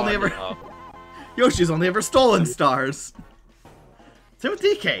 Yoshi's only ever stolen stars. Same with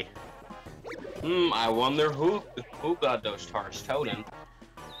DK. I wonder who got those stars stolen.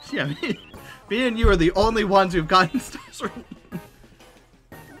 Yeah, me and you are the only ones who've gotten stars right.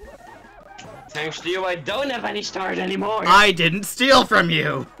 Thanks to you, I don't have any stars anymore. I didn't steal from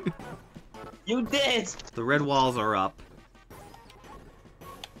you. You did. The red walls are up.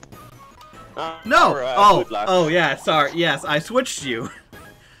 No! Oh yeah, sorry. Yes, I switched you.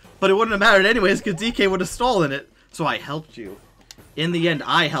 But it wouldn't have mattered anyways, because DK would have stolen it. So I helped you. In the end,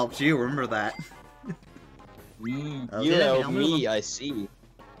 I helped you, remember that. You helped me, I see.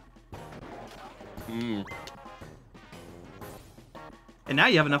 And now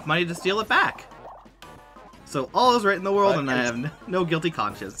you have enough money to steal it back. So all is right in the world, and I have no guilty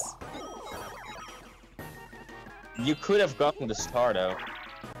conscience. You could have gotten the star, though.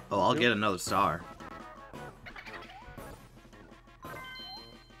 Oh, I'll get another star.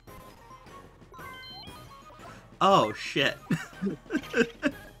 Oh, shit.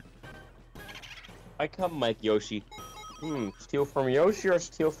 I can't make Yoshi. Steal from Yoshi or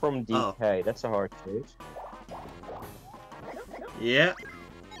steal from DK? Oh. That's a hard choice. Yeah.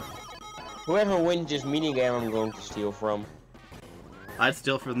 Whoever wins this minigame, I'm going to steal from. I'd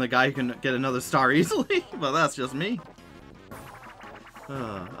steal from the guy who can get another star easily, but that's just me.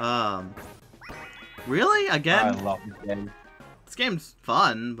 Really? Again? I love this game. This game's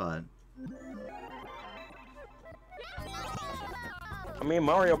fun, but... I mean,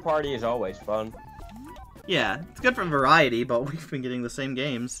 Mario Party is always fun. Yeah, it's good for variety, but we've been getting the same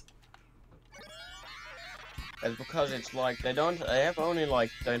games. It's because it's like, they have only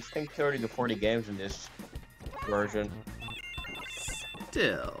like, I think 30 to 40 games in this version.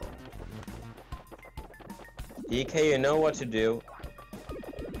 Still. DK, you know what to do.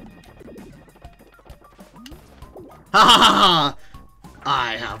 Ha ha ha!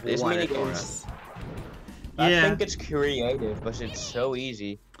 I have won it for us. I think it's creative, but it's so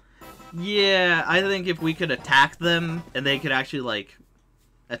easy. Yeah, I think if we could attack them, and they could actually, like,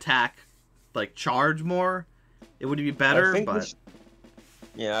 charge more, it would be better, but...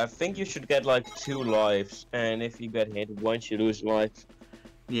 Yeah, I think you should get, like, 2 lives, and if you get hit once, you lose life.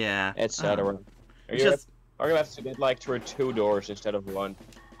 Yeah. Etc. Or you have to get, like, through 2 doors instead of 1.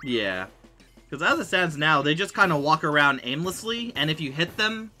 Yeah. Because as it stands now, they just kind of walk around aimlessly, and if you hit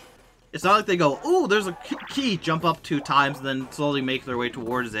them, it's not like they go, ooh, there's a key, jump up 2 times, and then slowly make their way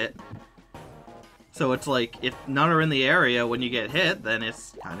towards it. So it's like, if none are in the area when you get hit, then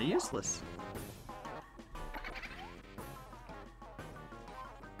it's kind of useless.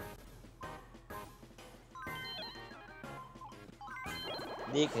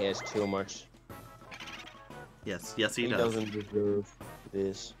 DK has too much. Yes, he does. He doesn't deserve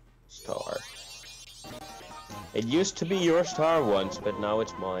this star. It used to be your star once, but now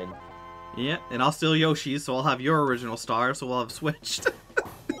it's mine. Yeah, and I'll steal Yoshi's, so I'll have your original star, so we'll have switched.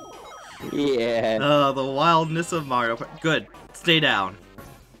 Yeah. The wildness of Mario Party. Good. Stay down.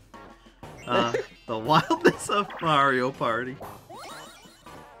 The wildness of Mario Party.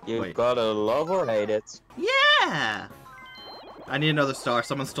 You gotta love or hate it. Yeah! I need another star.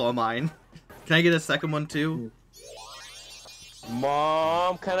 Someone stole mine. Can I get a second one, too?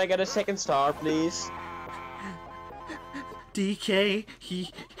 Mom, can I get a second star, please? DK,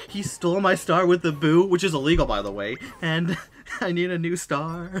 he stole my star with the boo, which is illegal, by the way, and I need a new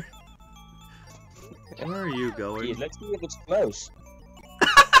star. Where are you going? Jeez, let's see if it's close.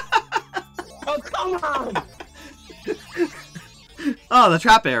 Oh, come on! Oh, the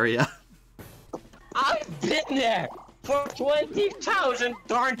trap area. I've been there for 20,000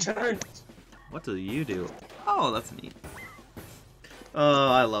 darn turns. What do you do? Oh, that's neat.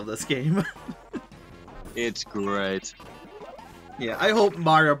 Oh, I love this game. It's great. Yeah, I hope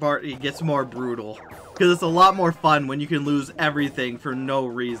Mario Party gets more brutal. Because it's a lot more fun when you can lose everything for no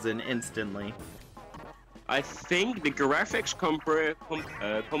reason instantly. I think the graphics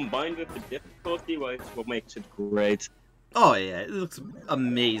combined with the difficulty was what makes it great. Oh yeah, it looks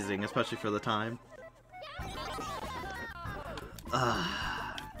amazing, especially for the time.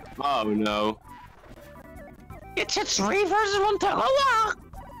 Oh no. It's a 3 versus 1 tug of war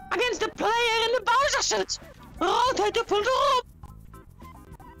against the player in the Bowser suit. Rotate to pull the rope.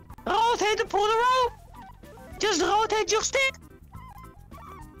 Rotate to pull the rope. Just rotate your stick.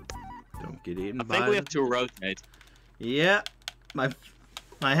 Don't get eaten by... I think we have to rotate. Yeah, my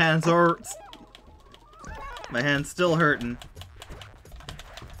hands are... My hand's still hurting.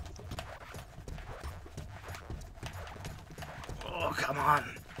 Oh, come on.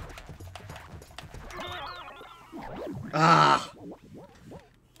 Ah!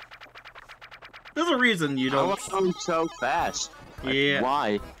 There's a reason you don't... How are you so fast? Yeah.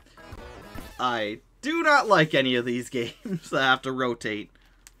 Why? I do not like any of these games that have to rotate.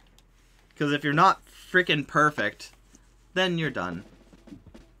 Because if you're not freaking perfect, then you're done.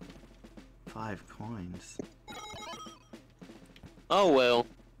 5 coins. Oh well.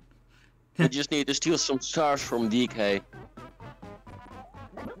 We just need to steal some stars from DK.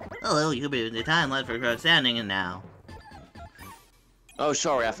 Hello, you'll be in the time left for standing and now. Oh,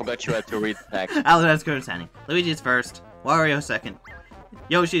 sorry, I forgot you had to read the text. Alexander's current standing. Luigi's first, Wario second,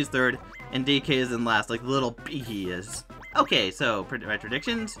 Yoshi's third, and DK is in last, like the little bee he is. Okay, so, my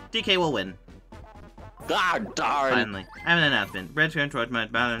predictions, DK will win. God darn! Finally. I have an announcement. Red turn towards my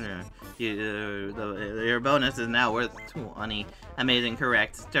balance. Your bonus is now worth 20. Amazing,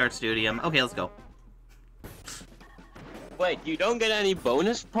 correct. Start Studium. Okay, let's go. Wait, you don't get any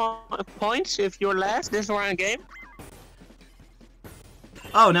bonus points if you're last this round game?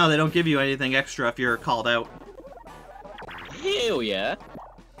 Oh, no, they don't give you anything extra if you're called out. Hell yeah.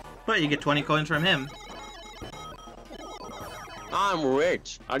 But you get 20 coins from him. I'm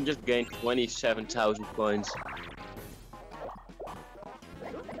rich. I just gained 27,000 coins.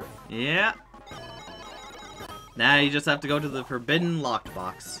 Yeah. Now you just have to go to the forbidden locked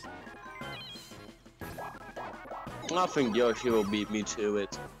box. I think Yoshi will beat me to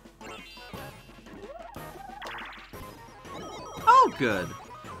it. Oh, good.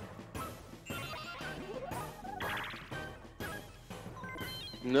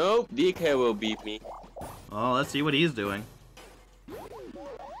 Nope, DK will beat me. Well, let's see what he's doing.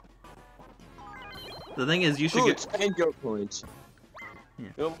 The thing is, you should Good, get... spend your points. Yeah.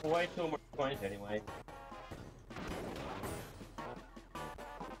 You have way too much points anyway.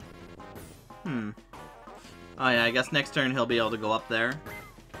 Oh yeah, I guess next turn he'll be able to go up there.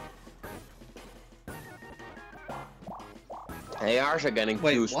 Hey, ours are getting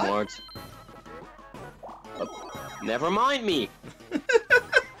Wait, too what? smart. Never mind me.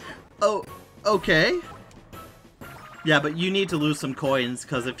 Oh, okay. Yeah, but you need to lose some coins,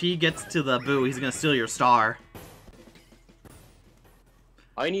 because if he gets to the boo, he's gonna steal your star.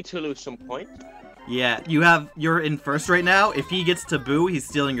 I need to lose some points. Yeah, you're in first right now. If he gets to boo, he's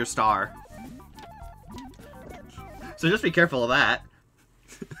stealing your star. So just be careful of that.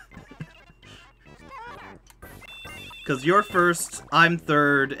 Because you're first, I'm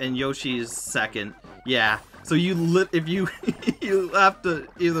third, and Yoshi's second. Yeah. So if you you have to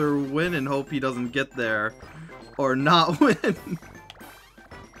either win and hope he doesn't get there, or not win.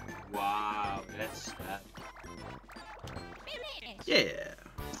 Wow, that's sad. Yeah.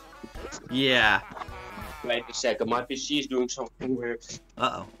 Yeah. Wait a second, my PC is doing something weird.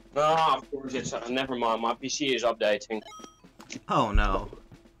 Uh-oh. Oh, of course it's... never mind, my PC is updating. Oh, no.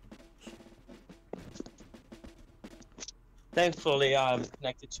 Thankfully, I'm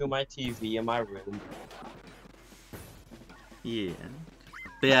connected to my TV in my room. Yeah.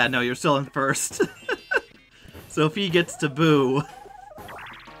 But yeah, no, you're still in first. So if he gets to boo...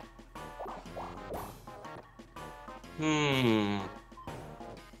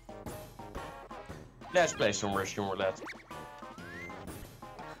 Let's play some Russian roulette.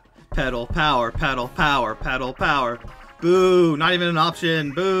 Pedal, power, pedal, power, pedal, power. Boo! Not even an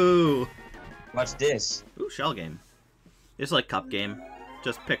option. Boo! What's this? Ooh, shell game. It's like cup game.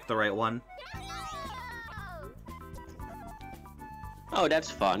 Just pick the right one. Oh,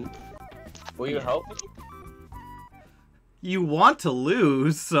 that's fun. Will you help me? You want to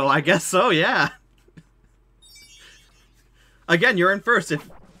lose, so I guess so, yeah. Again, you're in first. If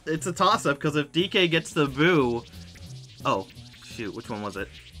it's a toss-up, because if DK gets the boo, Oh, shoot, which one was it?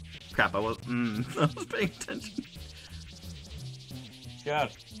 Crap, I was paying attention.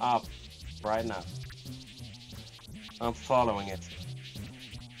 Shut up right now. I'm following it.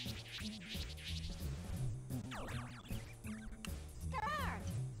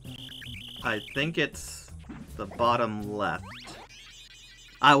 I think it's the bottom left.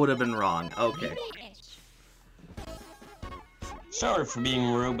 I would have been wrong. Okay. Sorry for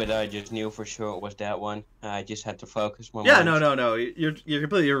being rude, but I just knew for sure it was that one. I just had to focus my Yeah, mind. no. You're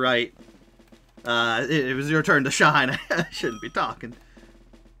completely right. It was your turn to shine. I shouldn't be talking.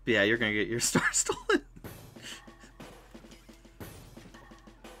 But yeah, you're gonna get your star stolen.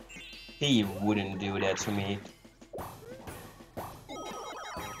 He wouldn't do that to me.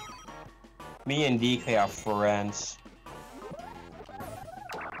 Me and DK are friends.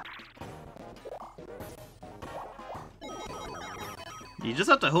 You just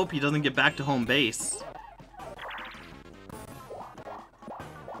have to hope he doesn't get back to home base.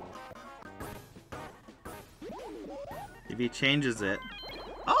 If he changes it...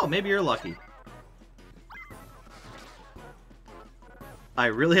 Oh, maybe you're lucky. I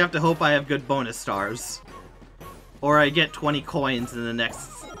really have to hope I have good bonus stars. Or I get 20 coins in the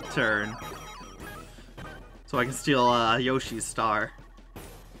next turn. So I can steal Yoshi's star.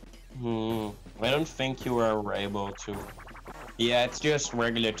 I don't think you are able to. Yeah, it's just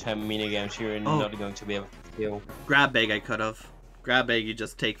regular 10 minigames. You're not going to be able to steal. Grab bag I could've. Grab bag you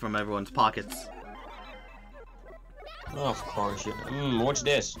just take from everyone's pockets. Oh, of course you. What's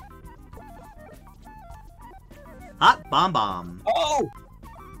this? Hot bomb bomb. Oh!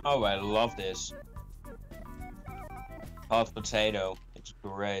 Oh, I love this. Hot potato. It's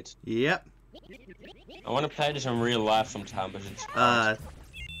great. Yep. I want to play this in real life sometime, but it's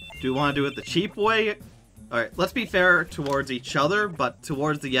do you want to do it the cheap way? Alright, let's be fair towards each other, but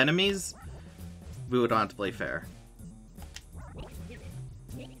towards the enemies, we would want to play fair.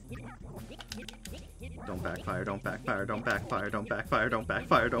 Don't backfire, don't backfire, don't backfire, don't backfire, don't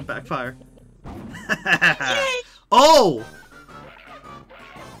backfire, don't backfire. Oh!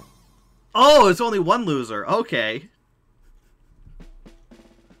 Oh, it's only one loser. Okay.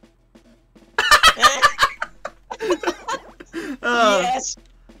 Yes!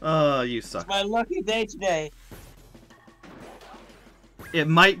 Oh, you suck. It's my lucky day today. It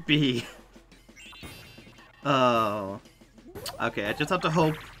might be. Oh. Okay, I just have to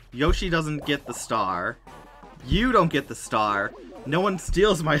hope Yoshi doesn't get the star. You don't get the star. No one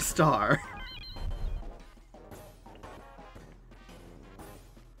steals my star.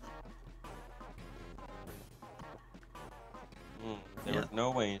 There's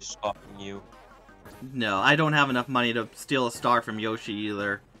no way in stopping you. No, I don't have enough money to steal a star from Yoshi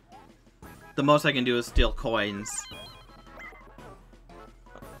either. The most I can do is steal coins.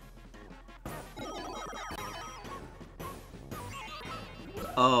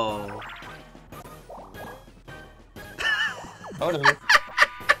 Oh. Oh no.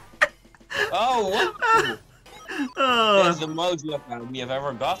 Oh, what? Oh. That's the most luck we have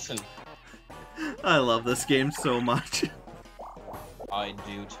ever gotten. I love this game so much. I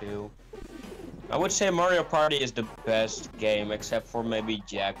do too. I would say Mario Party is the best game, except for maybe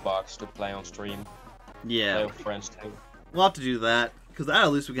Jackbox to play on stream. Yeah. Play with friends too. We'll have to do that, because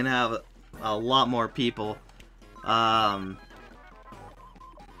at least we can have a lot more people. I'm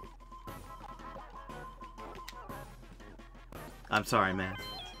sorry, man.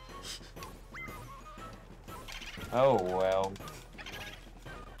 Oh well.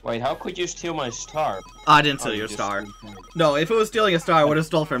 Wait, how could you steal my star? I didn't steal your star. No, if it was stealing a star, I would have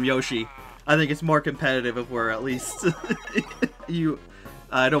stole from Yoshi. I think it's more competitive if we're at least...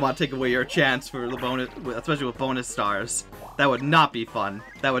 I don't want to take away your chance for the bonus, especially with bonus stars. That would not be fun.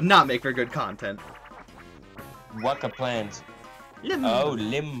 That would not make for good content. Waka plans. Limbo. Oh,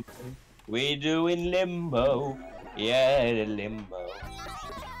 limbo. We doing limbo. Yeah, the limbo.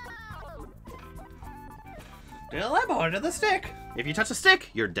 Do the limbo under the stick. If you touch a stick,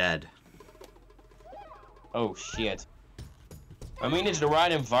 you're dead. Oh shit. I mean, it's the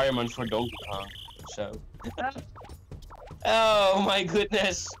right environment for Donkey Kong, so. Oh my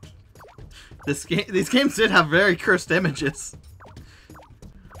goodness. These games did have very cursed images.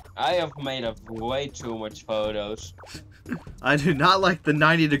 I have made up way too much photos. I do not like the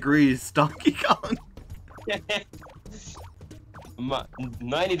 90 degrees Donkey Kong.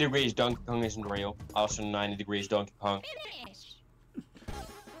 90 degrees Donkey Kong isn't real. Also 90 degrees Donkey Kong.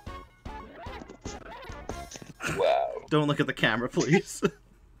 Wow. Don't look at the camera, please.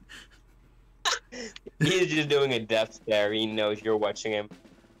 He's just doing a death stare. He knows you're watching him.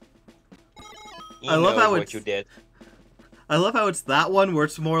 I love how what you did. I love how it's that one where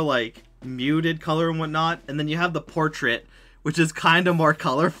it's more like muted color and whatnot, and then you have the portrait, which is kind of more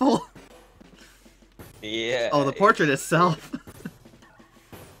colorful. Yeah. Oh, the portrait itself.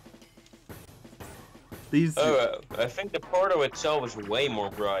 These. I think the portal itself is way more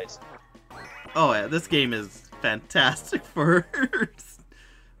bright. Oh yeah, this game is fantastic for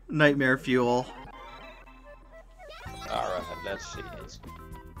nightmare fuel. Alright, let's see it.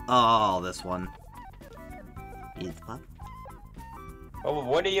 Oh, this one. Oh,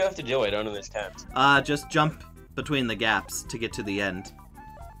 what do you have to do? I don't understand. Just jump between the gaps to get to the end.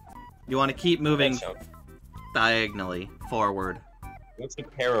 You want to keep moving diagonally forward. What's the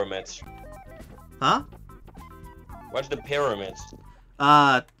pyramids? Huh? What's the pyramids?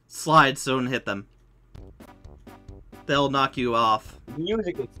 Slide so don't hit them. They'll knock you off. The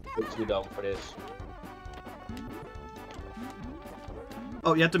music is too dumb for this.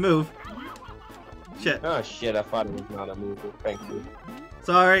 Oh, you have to move. Shit. Oh shit, I thought it was not a movie. Thank you.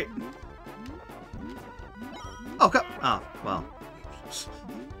 Sorry. Oh, oh, well.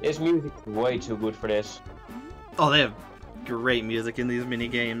 This music is way too good for this. Oh, they have great music in these mini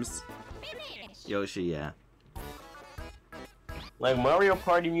games. Yoshi, yeah. Like, Mario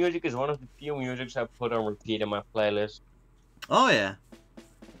Party music is one of the few musics I put on repeat in my playlist. Oh, yeah.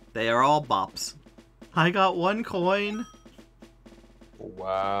 They are all bops. I got 1 coin.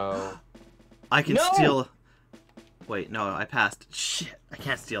 Wow. I can steal... Wait, no, I passed. Shit, I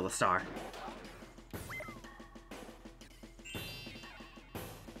can't steal the star.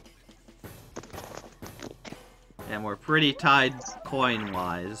 And we're pretty tied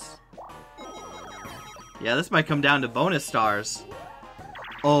coin-wise. Yeah, this might come down to bonus stars.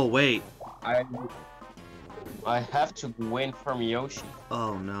 Oh, wait. I have to win from Yoshi.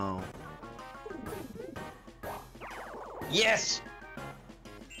 Oh, no. Yes!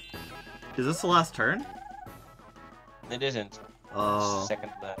 Is this the last turn? It isn't. Oh.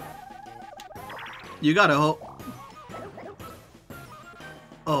 Second left. You gotta hope.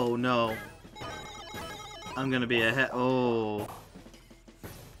 Oh, no. I'm gonna be ahead. Oh.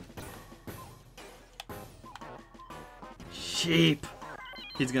 Sheep.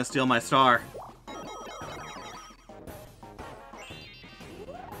 He's gonna steal my star.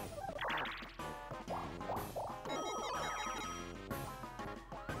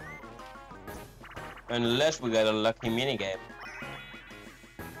 Unless we got a lucky minigame.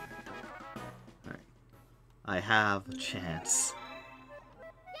 Alright. I have a chance.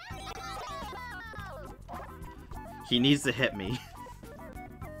 He needs to hit me.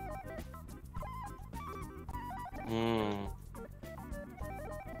 Hmm.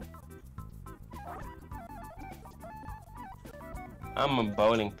 I'm a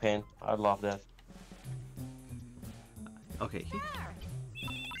bowling pin. I love that. Okay.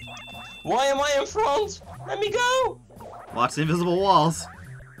 Why am I in front? Let me go! Watch the invisible walls.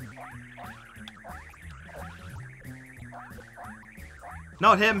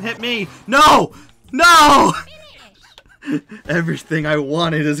 Not him, hit me! No! No! Everything I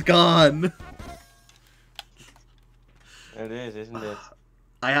wanted is gone. It is, isn't it?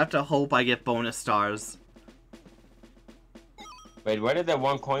 I have to hope I get bonus stars. Wait, where did that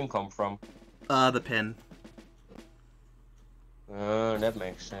 1 coin come from? The pin. Oh, that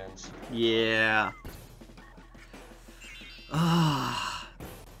makes sense. Yeah.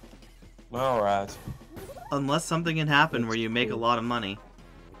 Alright. Unless something can happen where you make a lot of money.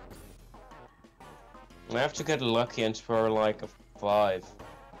 I have to get lucky and spur like a 5.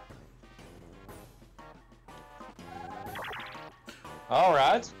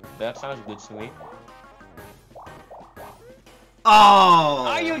 Alright, that sounds good to me. Oh!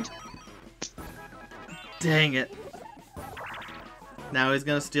 Are you? Dang it. Now he's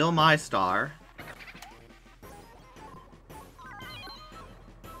gonna steal my star.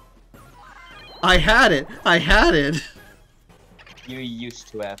 I had it! I had it! You used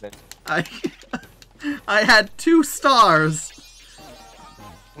to have it. I had 2 stars!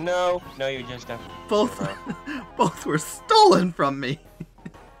 No, you just have Both were stolen from me!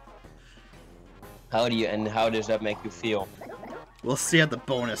 How does that make you feel? We'll see at the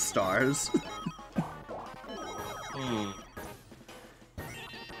bonus stars.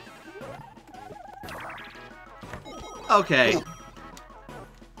 Okay.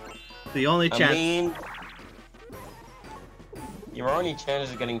 The only chance... I mean, your only chance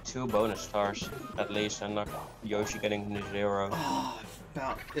is getting 2 bonus stars, at least, and not Yoshi getting the 0. Oh,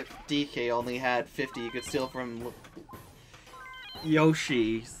 about if DK only had 50, you could steal from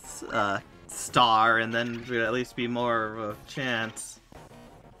Yoshi's star, and then there'd at least be more of a chance.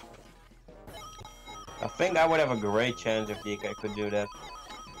 I think I would have a great chance if DK could do that.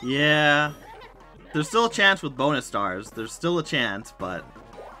 Yeah. There's still a chance with bonus stars. There's still a chance, but...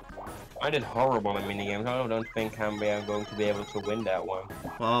 I did horrible in minigames. I don't think I'm going to be able to win that one.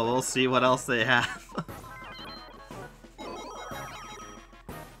 Well, we'll see what else they have.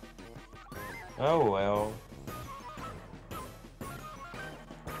 Oh well.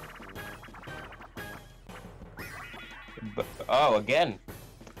 Oh, again.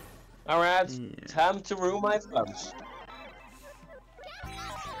 Alright, time to ruin my thumbs.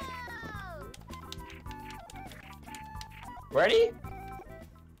 Ready?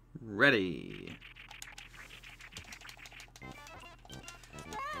 Ready.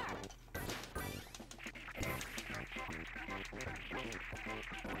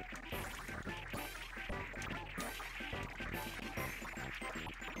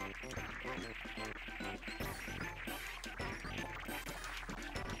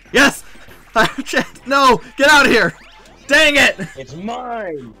 Yes! I have a chance! No! Get out of here! Dang it! It's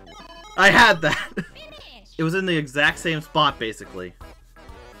mine! I had that! It was in the exact same spot, basically.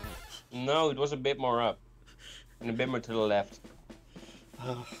 No, it was a bit more up. And a bit more to the left.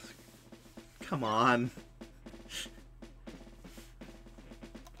 Oh, come on.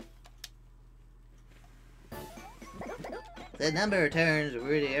 The number of turns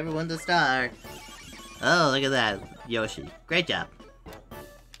really everyone's a star. Oh, look at that, Yoshi. Great job.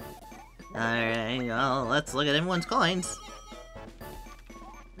 Alright, well, let's look at everyone's coins.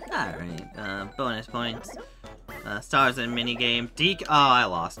 Alright, bonus points. Stars in minigame. Oh, I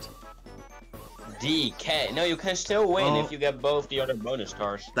lost. DK. No, you can still win if you get both the other bonus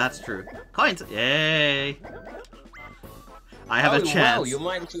stars. That's true. Coins! Yay! I have a chance. Wow, you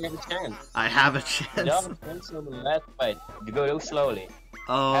might actually have a chance. I have a chance. No, cancel on the left, but you go too slowly.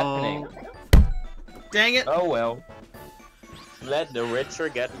 Oh. Happening. Dang it! Oh well. Let the richer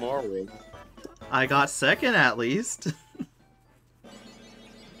get more rich. I got second at least.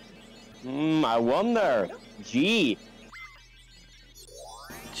 I wonder. Gee.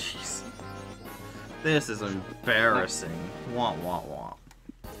 Jeez. This is embarrassing. Wah wah wah.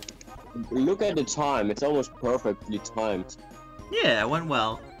 Look at the time. It's almost perfectly timed. Yeah, it went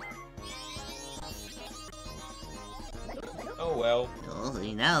well. Oh well. We'll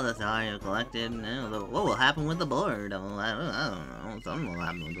see now that I have collected. What will happen with the board? Oh, I don't know. Something will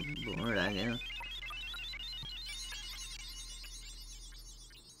happen with the board, I guess.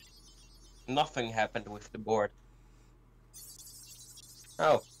 Nothing happened with the board.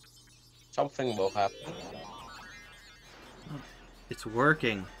 Oh. Something will happen. It's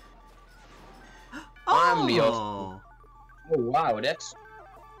working. I'm the Oh! Oh wow, that's...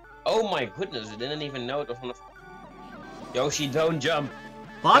 Oh my goodness, I didn't even know it was one of... Yoshi, don't jump!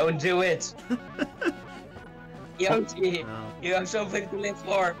 What? Don't do it! Yoshi, No. you have something to live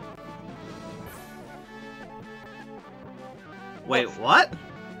for! Wait, what?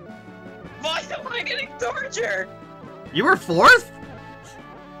 Why am I getting tortured? You were fourth?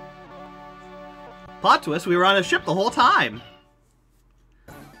 Plot twist, we were on a ship the whole time.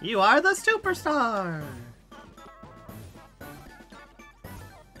 You are the superstar.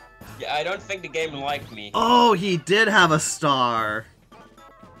 Yeah, I don't think the game liked me. Oh, he did have a star.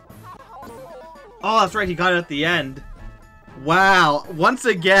 Oh, that's right, he got it at the end. Wow, once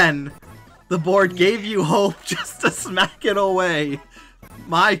again, the board gave you hope just to smack it away.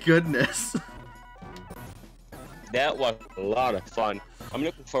 My goodness. That was a lot of fun. I'm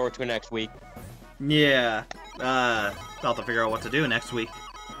looking forward to next week. Yeah, I'll have to figure out what to do next week.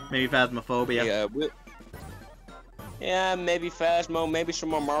 Maybe Phasmophobia. Yeah, maybe Phasmo, maybe some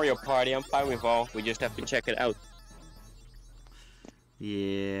more Mario Party. I'm fine with all. We just have to check it out.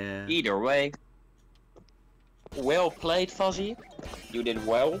 Yeah. Either way. Well played, Fuzzy. You did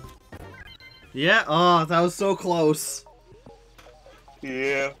well. Yeah, oh, that was so close.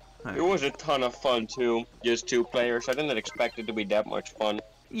 Yeah. It was a ton of fun too. Just 2 players. I didn't expect it to be that much fun.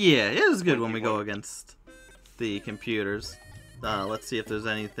 Yeah, it is good when we go against the computers. Let's see if there's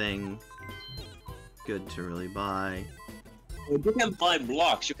anything good to really buy. You can buy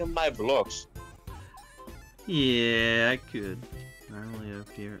blocks. You can buy blocks. Yeah, I could. Normally up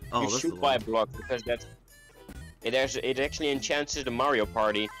here. Oh, You this should is buy one. blocks because that's... It actually enchants the Mario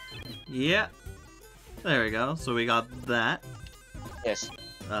Party. Yeah. There we go. So we got that. Yes.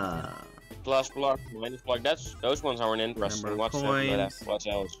 Uh, Plus block, minus block. Those ones aren't interesting. Number What's of that? coins. What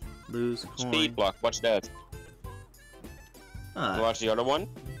else? lose coin. Speed block. What's that? What's the other one?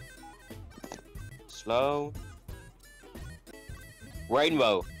 Slow.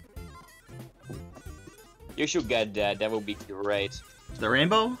 Rainbow. You should get that. That would be great. The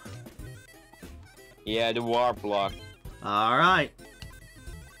rainbow? Yeah, the warp block. Alright.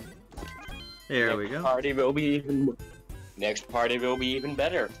 Here we go. Party will be even. Next party will be even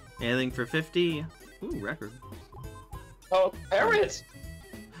better. Anything for 50? Ooh, record. Oh, parrot!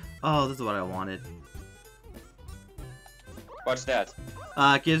 Oh, this is what I wanted. What's that?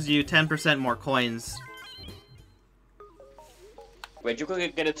 It gives you 10% more coins. Wait, you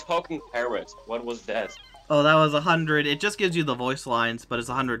could get a talking parrot. What was that? Oh, that was 100. It just gives you the voice lines, but it's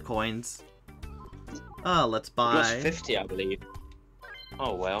 100 coins. Oh, let's It was buy. 50, I believe.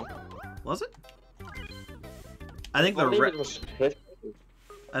 Oh well. Was it? I think I the believe it was 50.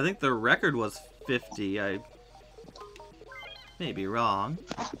 I think the record was 50. I may be wrong.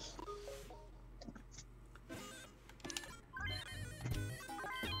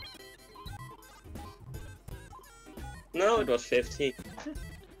 No, it was 50.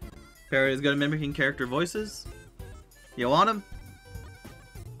 Perry is good at mimicking character voices. You want him?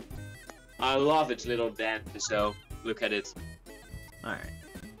 I love its little dance, so look at it. Alright.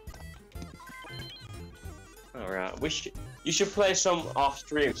 Alright, you should play some off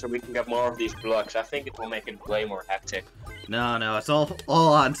stream so we can get more of these blocks. I think it will make it way more hectic. No, it's all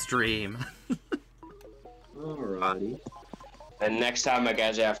on stream. Alrighty. And next time I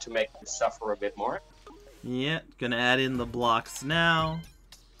guess I have to make you suffer a bit more. Yeah, gonna add in the blocks now.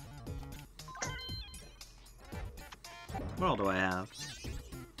 What all do I have?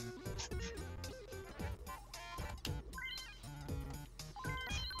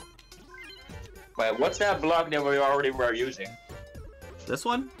 Wait, what's that block that we already were using? This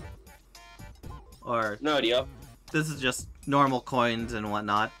one? Or No, the this is just normal coins and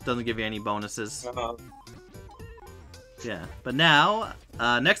whatnot. Doesn't give you any bonuses. Yeah, but now,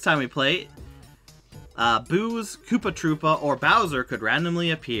 next time we play, Boo's, Koopa Troopa, or Bowser could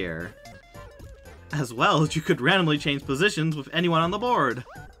randomly appear. As well as you could randomly change positions with anyone on the board.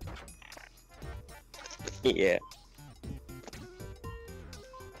 Yeah.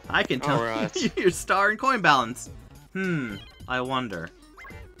 I can tell Alright. your star and coin balance. I wonder.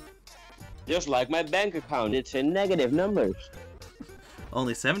 Just like my bank account, it's in negative numbers.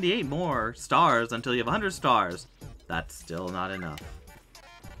 Only 78 more stars until you have 100 stars. That's still not enough.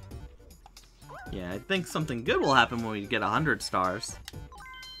 Yeah, I think something good will happen when we get 100 stars.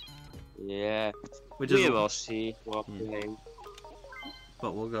 Yeah. Which We is will see what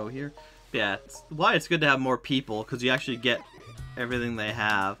but we'll go here. Yeah, it's why it's good to have more people, because you actually get everything they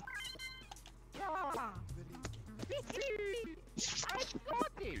have.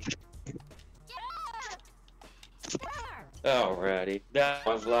 Alrighty, that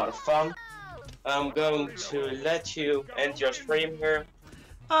was a lot of fun. I'm going to let you end your stream here.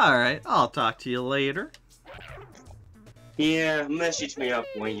 Alright, I'll talk to you later. Yeah, message me up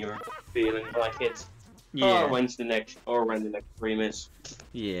when you're feeling like it. Yeah. Or when the next stream is.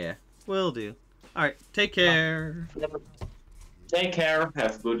 Yeah, will do. Alright, take care. Take care,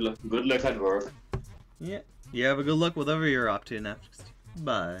 have good luck at work. Yeah, you have a good luck whatever you're up to next.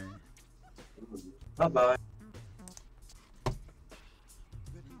 Bye. Bye-bye.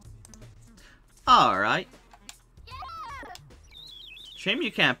 Alright. Shame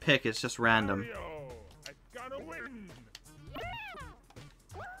you can't pick, it's just random.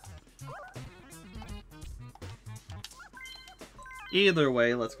 Either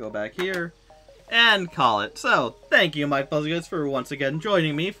way, let's go back here and call it. So, thank you, my puzzle guys, for once again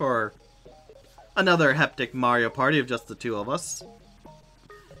joining me for another hectic Mario Party of just the two of us.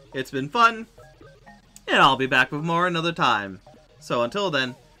 It's been fun, and I'll be back with more another time. So until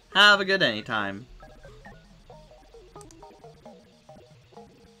then, have a good anytime.